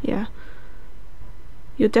 Yeah.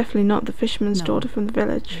 You're definitely not the fisherman's daughter from the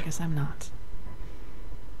village. I guess I'm not.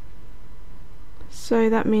 So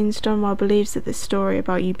that means Dunwell believes that this story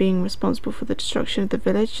about you being responsible for the destruction of the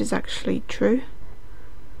village is actually true?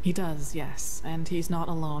 He does, yes, and he's not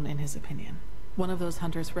alone in his opinion. One of those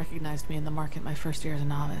hunters recognized me in the market my first year as a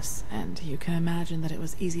novice, and you can imagine that it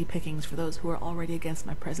was easy pickings for those who were already against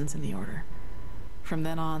my presence in the Order. From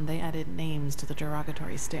then on, they added names to the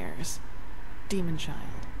derogatory stares. Demon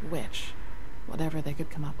Child, Witch, whatever they could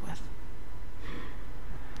come up with.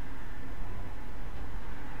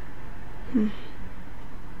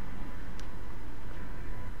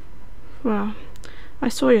 Well, I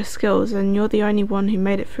saw your skills and you're the only one who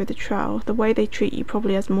made it through the trial. The way they treat you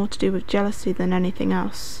probably has more to do with jealousy than anything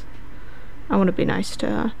else. I want to be nice to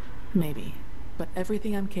her. Maybe, but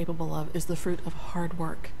everything I'm capable of is the fruit of hard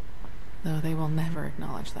work. Though they will never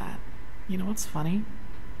acknowledge that. You know what's funny?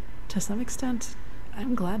 To some extent,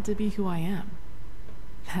 I'm glad to be who I am.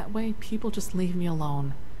 That way, people just leave me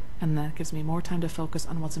alone, and that gives me more time to focus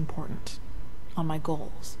on what's important. On my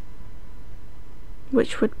goals.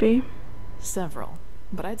 Which would be? Several.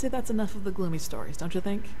 But I'd say that's enough of the gloomy stories, don't you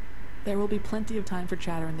think? There will be plenty of time for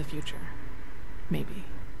chatter in the future. Maybe.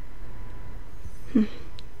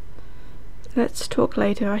 Let's talk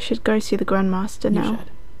later. I should go see the Grandmaster now. You should.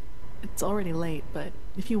 It's already late, but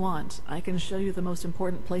if you want, I can show you the most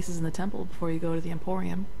important places in the temple before you go to the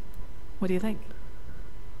Emporium. What do you think?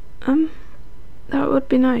 That would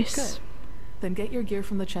be nice. Good. Then get your gear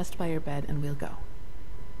from the chest by your bed and we'll go.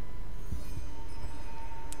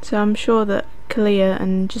 So I'm sure that Kalia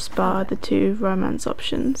and Jaspar are the two romance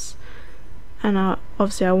options. And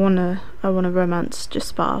obviously I wanna romance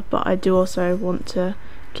Jaspar, but I do also want to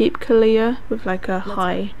keep Kalia with like a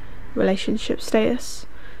high relationship status,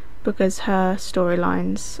 because her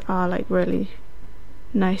storylines are like really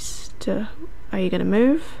nice to... Are you gonna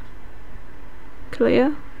move,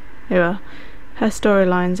 Kalia? Yeah, her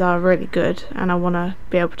storylines are really good and I want to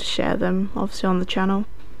be able to share them obviously on the channel.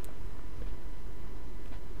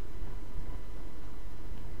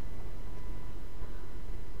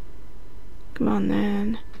 Come on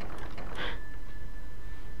then.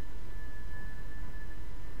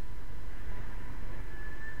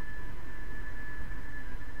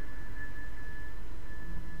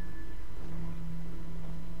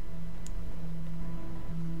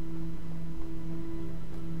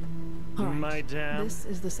 Alright, this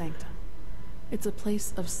is the Sanctum. It's a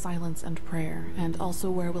place of silence and prayer, and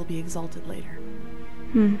also where we'll be exalted later.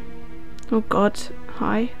 Oh god,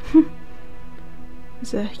 hi.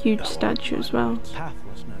 There's a huge statue as well.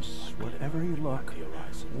 Pathlessness, wherever you look.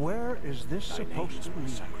 Where is this supposed to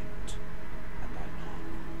be?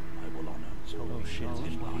 Oh shit,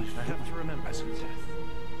 I have to remember death.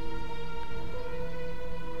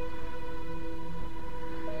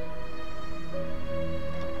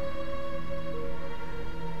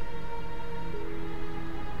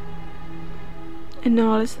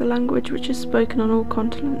 Enderal is the language which is spoken on all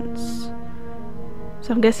continents.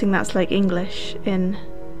 So I'm guessing that's like English in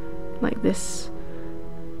like this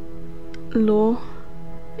lore.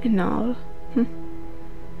 Enderal.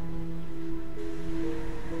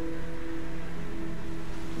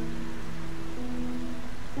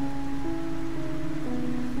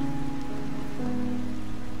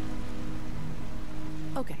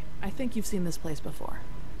 Okay, I think you've seen this place before.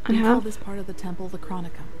 I We have. call this part of the temple the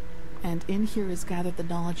Chronicum, and in here is gathered the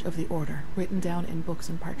knowledge of the Order, written down in books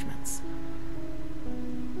and parchments.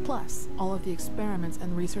 Plus, all of the experiments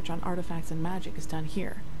and research on artifacts and magic is done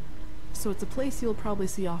here, so it's a place you'll probably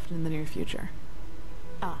see often in the near future.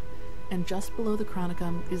 Ah, and just below the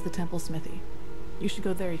Chronicum is the temple smithy. You should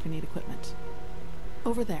go there if you need equipment.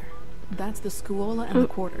 Over there, that's the Scuola and the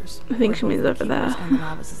quarters, I think where she both means the over there. keepers and the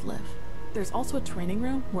novices live. There's also a training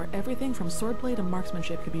room where everything from swordplay to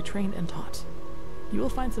marksmanship could be trained and taught. You will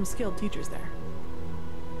find some skilled teachers there.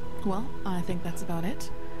 Well, I think that's about it.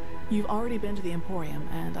 You've already been to the Emporium,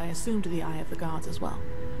 and I assume to the Eye of the Gods as well.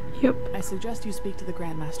 Yep. I suggest you speak to the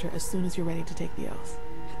Grandmaster as soon as you're ready to take the oath.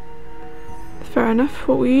 Fair enough.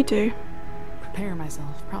 What will you do? Prepare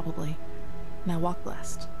myself, probably. Now walk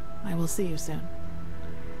blessed. I will see you soon.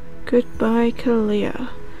 Goodbye, Kalia.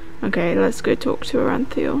 Okay, let's go talk to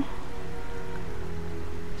Aranthiel.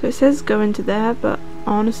 So it says go into there, but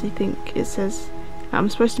I honestly think it says I'm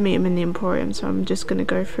supposed to meet him in the Emporium, so I'm just gonna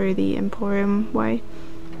go through the Emporium way.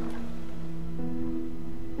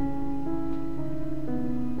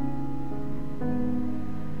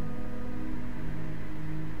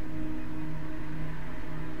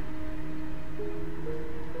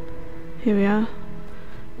 Here we are.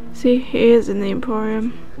 See, he is in the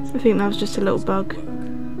Emporium. I think that was just a little bug.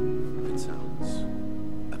 It sounds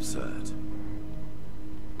absurd.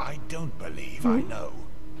 I don't believe I know.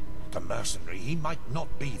 The mercenary, he might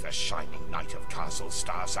not be the shining knight of Castle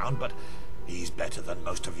Starsound, but he's better than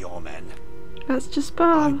most of your men. That's just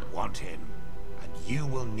bad. I want him, and you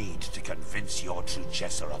will need to convince your true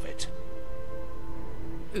Jesser of it.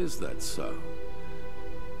 Is that so?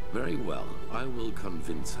 Very well, I will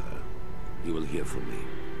convince her. You will hear from me.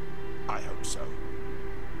 I hope so.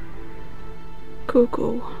 Cool,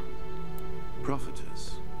 cool.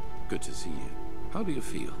 Prophetess, good to see you. How do you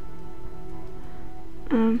feel?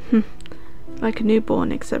 Like a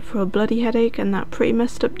newborn, except for a bloody headache and that pretty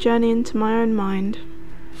messed up journey into my own mind.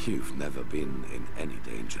 You've never been in any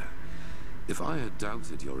danger. If I had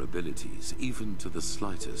doubted your abilities, even to the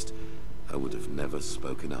slightest, I would have never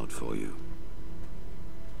spoken out for you.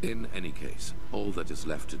 In any case, all that is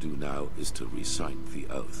left to do now is to recite the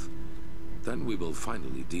oath. Then we will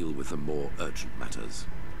finally deal with the more urgent matters.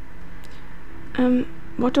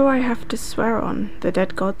 What do I have to swear on? The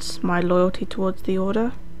dead gods? My loyalty towards the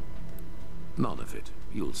Order? None of it.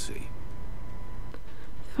 You'll see.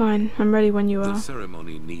 Fine, I'm ready when you are. The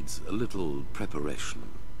ceremony needs a little preparation.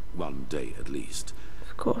 1 day at least.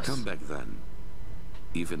 Of course. Come back then.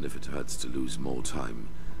 Even if it hurts to lose more time.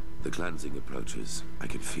 The cleansing approaches. I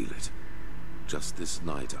can feel it. Just this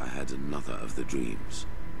night I had another of the dreams.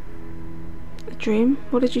 A dream?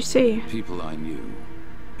 What did you see? People I knew,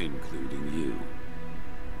 including you.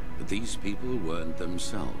 But these people weren't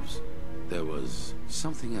themselves. There was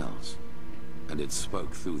something else, and it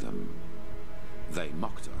spoke through them. They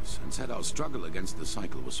mocked us and said our struggle against the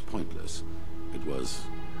cycle was pointless. It was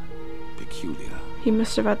peculiar. He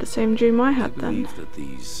must have had the same dream I had then. I believe that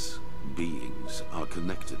these beings are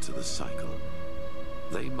connected to the cycle.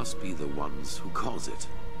 They must be the ones who cause it.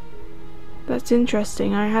 That's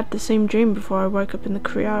interesting. I had the same dream before I woke up in the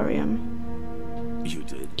Criarium. You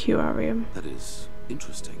did? Curarium. That is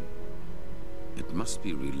interesting. It must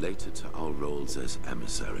be related to our roles as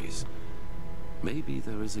emissaries. Maybe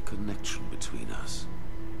there is a connection between us.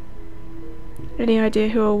 Any idea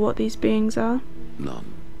who or what these beings are?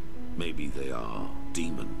 None. Maybe they are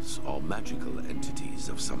demons or magical entities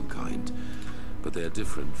of some kind, but they are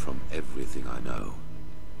different from everything I know.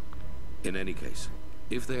 In any case,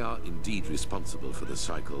 if they are indeed responsible for the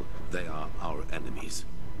cycle, they are our enemies.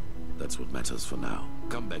 That's what matters for now.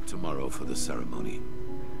 Come back tomorrow for the ceremony.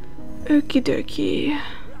 Okie dokie.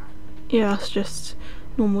 Yeah, that's just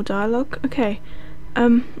normal dialogue. Okay.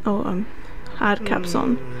 Add caps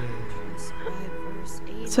on.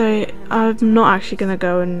 So I'm not actually gonna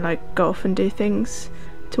go and like go off and do things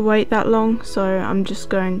to wait that long, so I'm just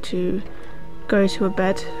going to go to a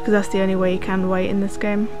bed because that's the only way you can wait in this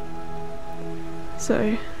game.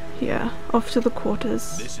 So yeah, off to the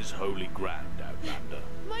quarters. This is holy ground, Outlander.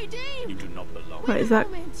 My Dame! You do not belong. Wait, is that?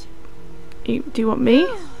 Do you want me?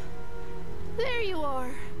 There you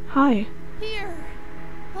are. Hi. Here,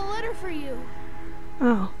 a letter for you.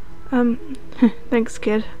 Oh, thanks,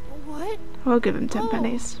 kid. What? I'll give him 10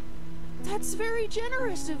 pennies. That's very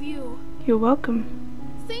generous of you. You're welcome.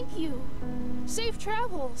 Thank you. Safe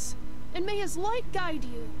travels, and may his light guide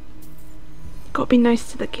you. Gotta be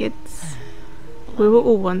nice to the kids. We were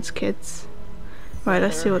all once kids. Right,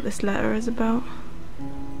 let's see what this letter is about.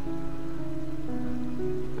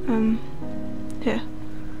 Here.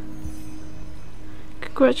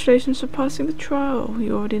 Congratulations for passing the trial.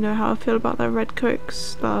 You already know how I feel about that red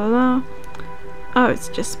cokes. La la la. Oh, it's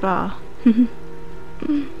just Spa.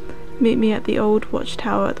 Meet me at the old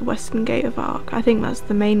watchtower at the western gate of Ark. I think that's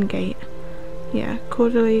the main gate. Yeah,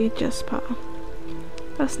 cordially, Jasper.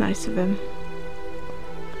 That's nice of him.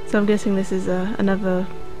 So I'm guessing this is another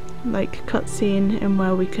like cutscene in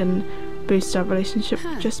where we can boost our relationship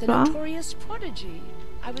with Jasper. The notorious prodigy.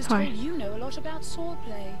 I was Hi. told you know a lot about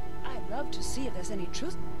swordplay. I'd love to see if there's any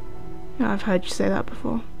truth. Yeah, I've heard you say that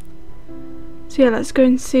before. So yeah, let's go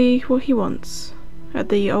and see what he wants at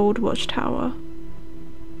the old watchtower.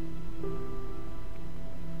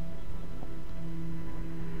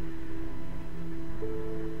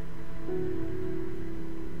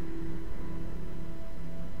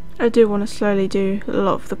 I do want to slowly do a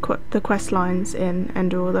lot of the quest lines in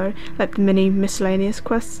Enderal though, like the mini miscellaneous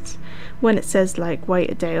quests. When it says like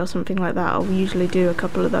wait a day or something like that, I'll usually do a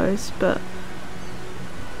couple of those, but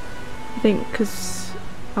I think because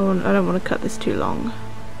I don't want to cut this too long.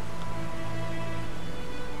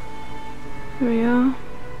 Here we are.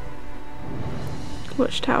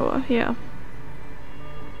 Watchtower, yeah.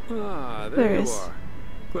 Ah, there you are.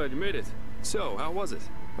 Glad you made it. So, how was it?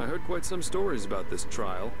 I heard quite some stories about this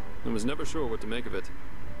trial, and was never sure what to make of it.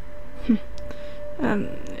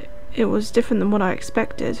 It was different than what I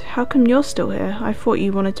expected. How come you're still here? I thought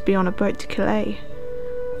you wanted to be on a boat to Calais.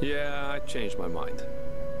 Yeah, I changed my mind.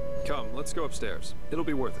 Come, let's go upstairs. It'll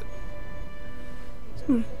be worth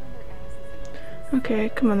it. Okay,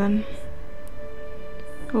 come on then.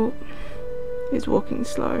 Oh, he's walking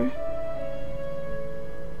slow.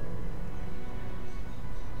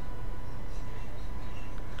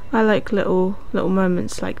 I like little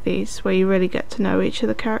moments like these where you really get to know each of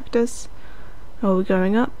the characters. Are we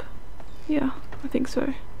going up? Yeah, I think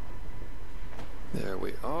so. There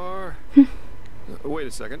we are. Wait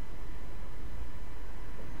a second.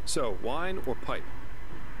 So, wine or pipe?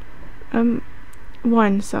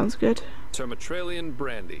 Wine sounds good. Termatralian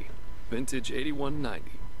brandy, vintage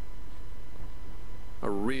 8190. A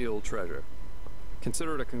real treasure.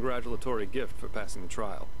 Consider it a congratulatory gift for passing the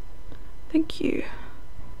trial. Thank you.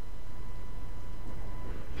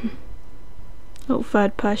 Little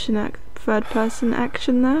third person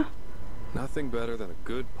action there. Nothing better than a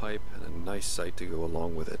good pipe and a nice sight to go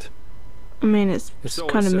along with it. I mean, it's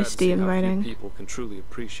kind of misty and and raining. People can truly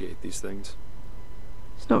appreciate these things.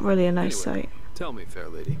 It's not really a nice sight. Tell me, fair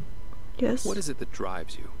lady. Yes? What is it that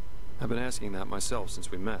drives you? I've been asking that myself since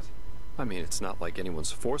we met. I mean, it's not like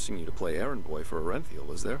anyone's forcing you to play errand boy for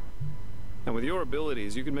Orenthiel, is there? And with your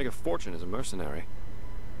abilities, you could make a fortune as a mercenary.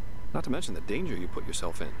 Not to mention the danger you put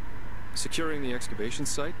yourself in. Securing the excavation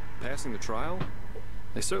site, passing the trial,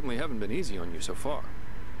 they certainly haven't been easy on you so far.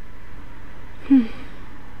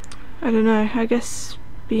 I don't know, I guess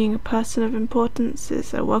being a person of importance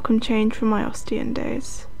is a welcome change from my Ostian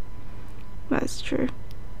days. That's true.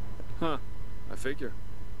 Huh, I figure.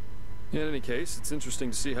 In any case, it's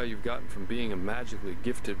interesting to see how you've gotten from being a magically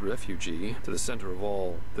gifted refugee to the center of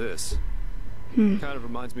all this. Kind of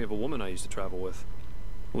reminds me of a woman I used to travel with,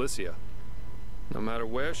 Alicia. No matter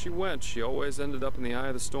where she went, she always ended up in the eye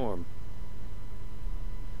of the storm.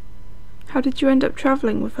 How did you end up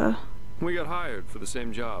traveling with her? We got hired for the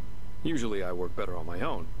same job. Usually I work better on my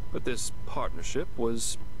own, but this partnership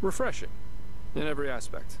was refreshing in every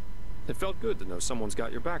aspect. It felt good to know someone's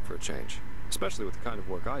got your back for a change, especially with the kind of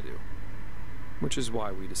work I do. Which is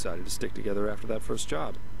why we decided to stick together after that first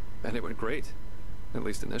job. And it went great, at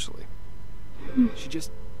least initially. She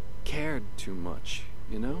just cared too much,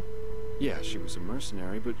 you know? Yeah, she was a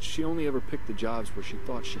mercenary, but she only ever picked the jobs where she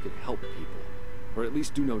thought she could help people, or at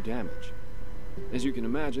least do no damage. As you can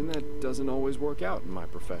imagine, that doesn't always work out in my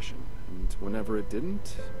profession, and whenever it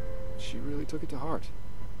didn't, she really took it to heart.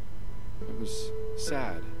 It was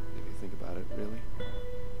sad, if you think about it, really.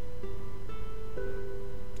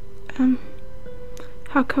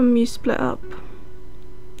 How come you split up?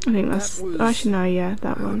 I think that's... Actually, no, yeah,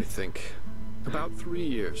 that one. Let me think. About 3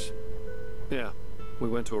 years. Yeah. We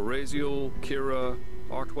went to Eraziel, Kira,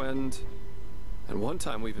 Artwend, and one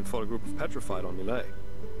time we even fought a group of Petrified on Millet.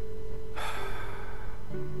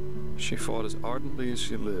 She fought as ardently as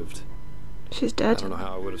she lived. She's dead? I don't know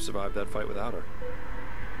how I would have survived that fight without her.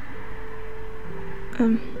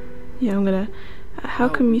 Yeah, I'm gonna... How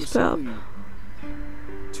come you split up?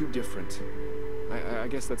 Too different. I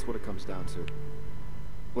guess that's what it comes down to.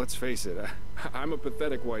 Let's face it, I'm a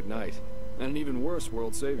pathetic white knight, and an even worse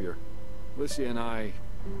world savior. Alicia and I,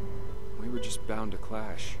 we were just bound to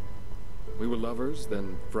clash. We were lovers,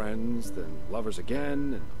 then friends, then lovers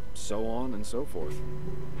again, and so on and so forth.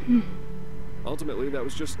 Ultimately, that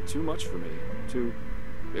was just too much for me. Too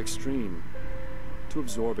extreme. Too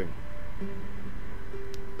absorbing.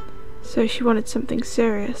 So she wanted something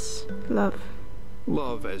serious. Love.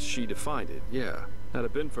 Love as she defined it, yeah. Had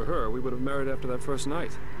it been for her, we would have married after that first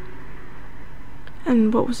night.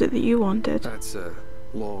 And what was it that you wanted? That's a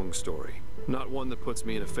long story. Not one that puts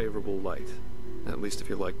me in a favorable light. At least if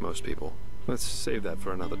you're like most people. Let's save that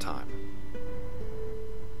for another time.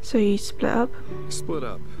 So you split up? Split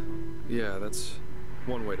up. Yeah, that's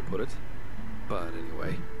one way to put it. But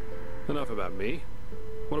anyway, enough about me.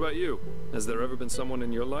 What about you? Has there ever been someone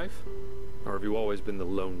in your life? Or have you always been the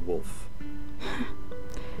lone wolf?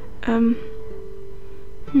 Oh,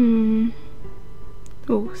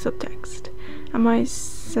 subtext. Am I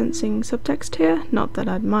sensing subtext here? Not that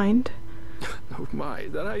I'd mind. Oh my,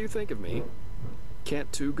 is that how you think of me?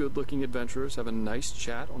 Can't two good-looking adventurers have a nice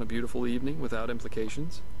chat on a beautiful evening without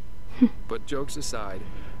implications? But jokes aside,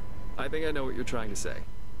 I think I know what you're trying to say.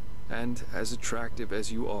 And as attractive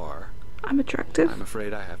as you are... I'm attractive? I'm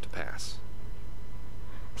afraid I have to pass.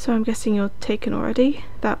 So I'm guessing you're taken already?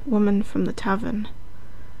 That woman from the tavern.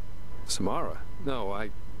 Samara? No, I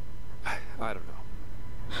don't know.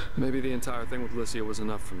 Maybe the entire thing with Lycia was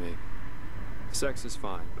enough for me. Sex is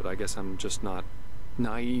fine, but I guess I'm just not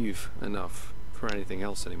naive enough for anything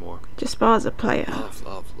else anymore. Just Bar's a player. Love,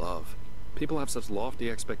 love, love. People have such lofty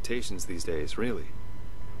expectations these days, really.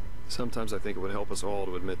 Sometimes I think it would help us all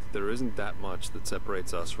to admit that there isn't that much that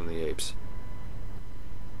separates us from the apes.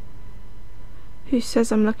 Who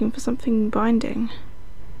says I'm looking for something binding?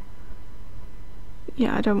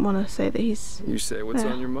 Yeah, I don't want to say that he's... You say what's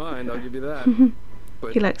on your mind, I'll give you that.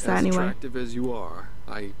 But he likes that anyway. As attractive as you are,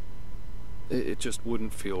 it just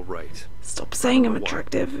wouldn't feel right. Stop saying I'm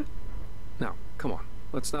attractive. Now, come on.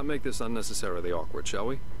 Let's not make this unnecessarily awkward, shall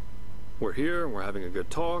we? We're here, we're having a good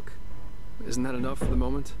talk. Isn't that enough for the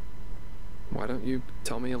moment? Why don't you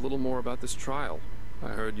tell me a little more about this trial? I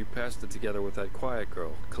heard you passed it together with that quiet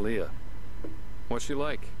girl, Kalia. What's she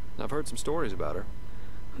like? I've heard some stories about her.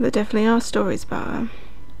 There definitely are stories about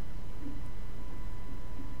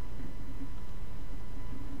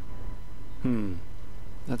her.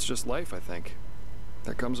 That's just life, I think.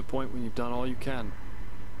 There comes a point when you've done all you can.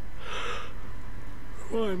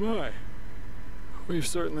 Why am I? We've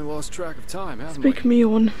certainly lost track of time, haven't we? Speak me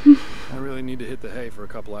on. I really need to hit the hay for a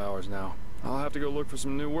couple hours now. I'll have to go look for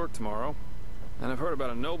some new work tomorrow. And I've heard about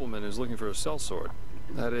a nobleman who's looking for a sellsword.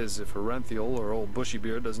 That is, if Arenthiel or old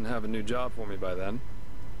Bushybeard doesn't have a new job for me by then.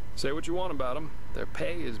 Say what you want about them. Their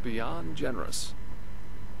pay is beyond generous.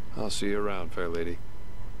 I'll see you around, fair lady.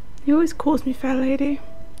 You always calls me fair lady.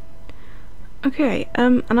 Okay,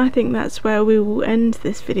 and I think that's where we will end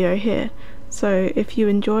this video here. So if you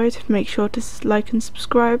enjoyed, make sure to like and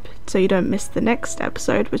subscribe so you don't miss the next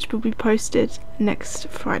episode, which will be posted next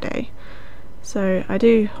Friday. So I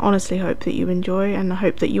do honestly hope that you enjoy, and I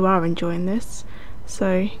hope that you are enjoying this.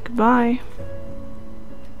 So goodbye.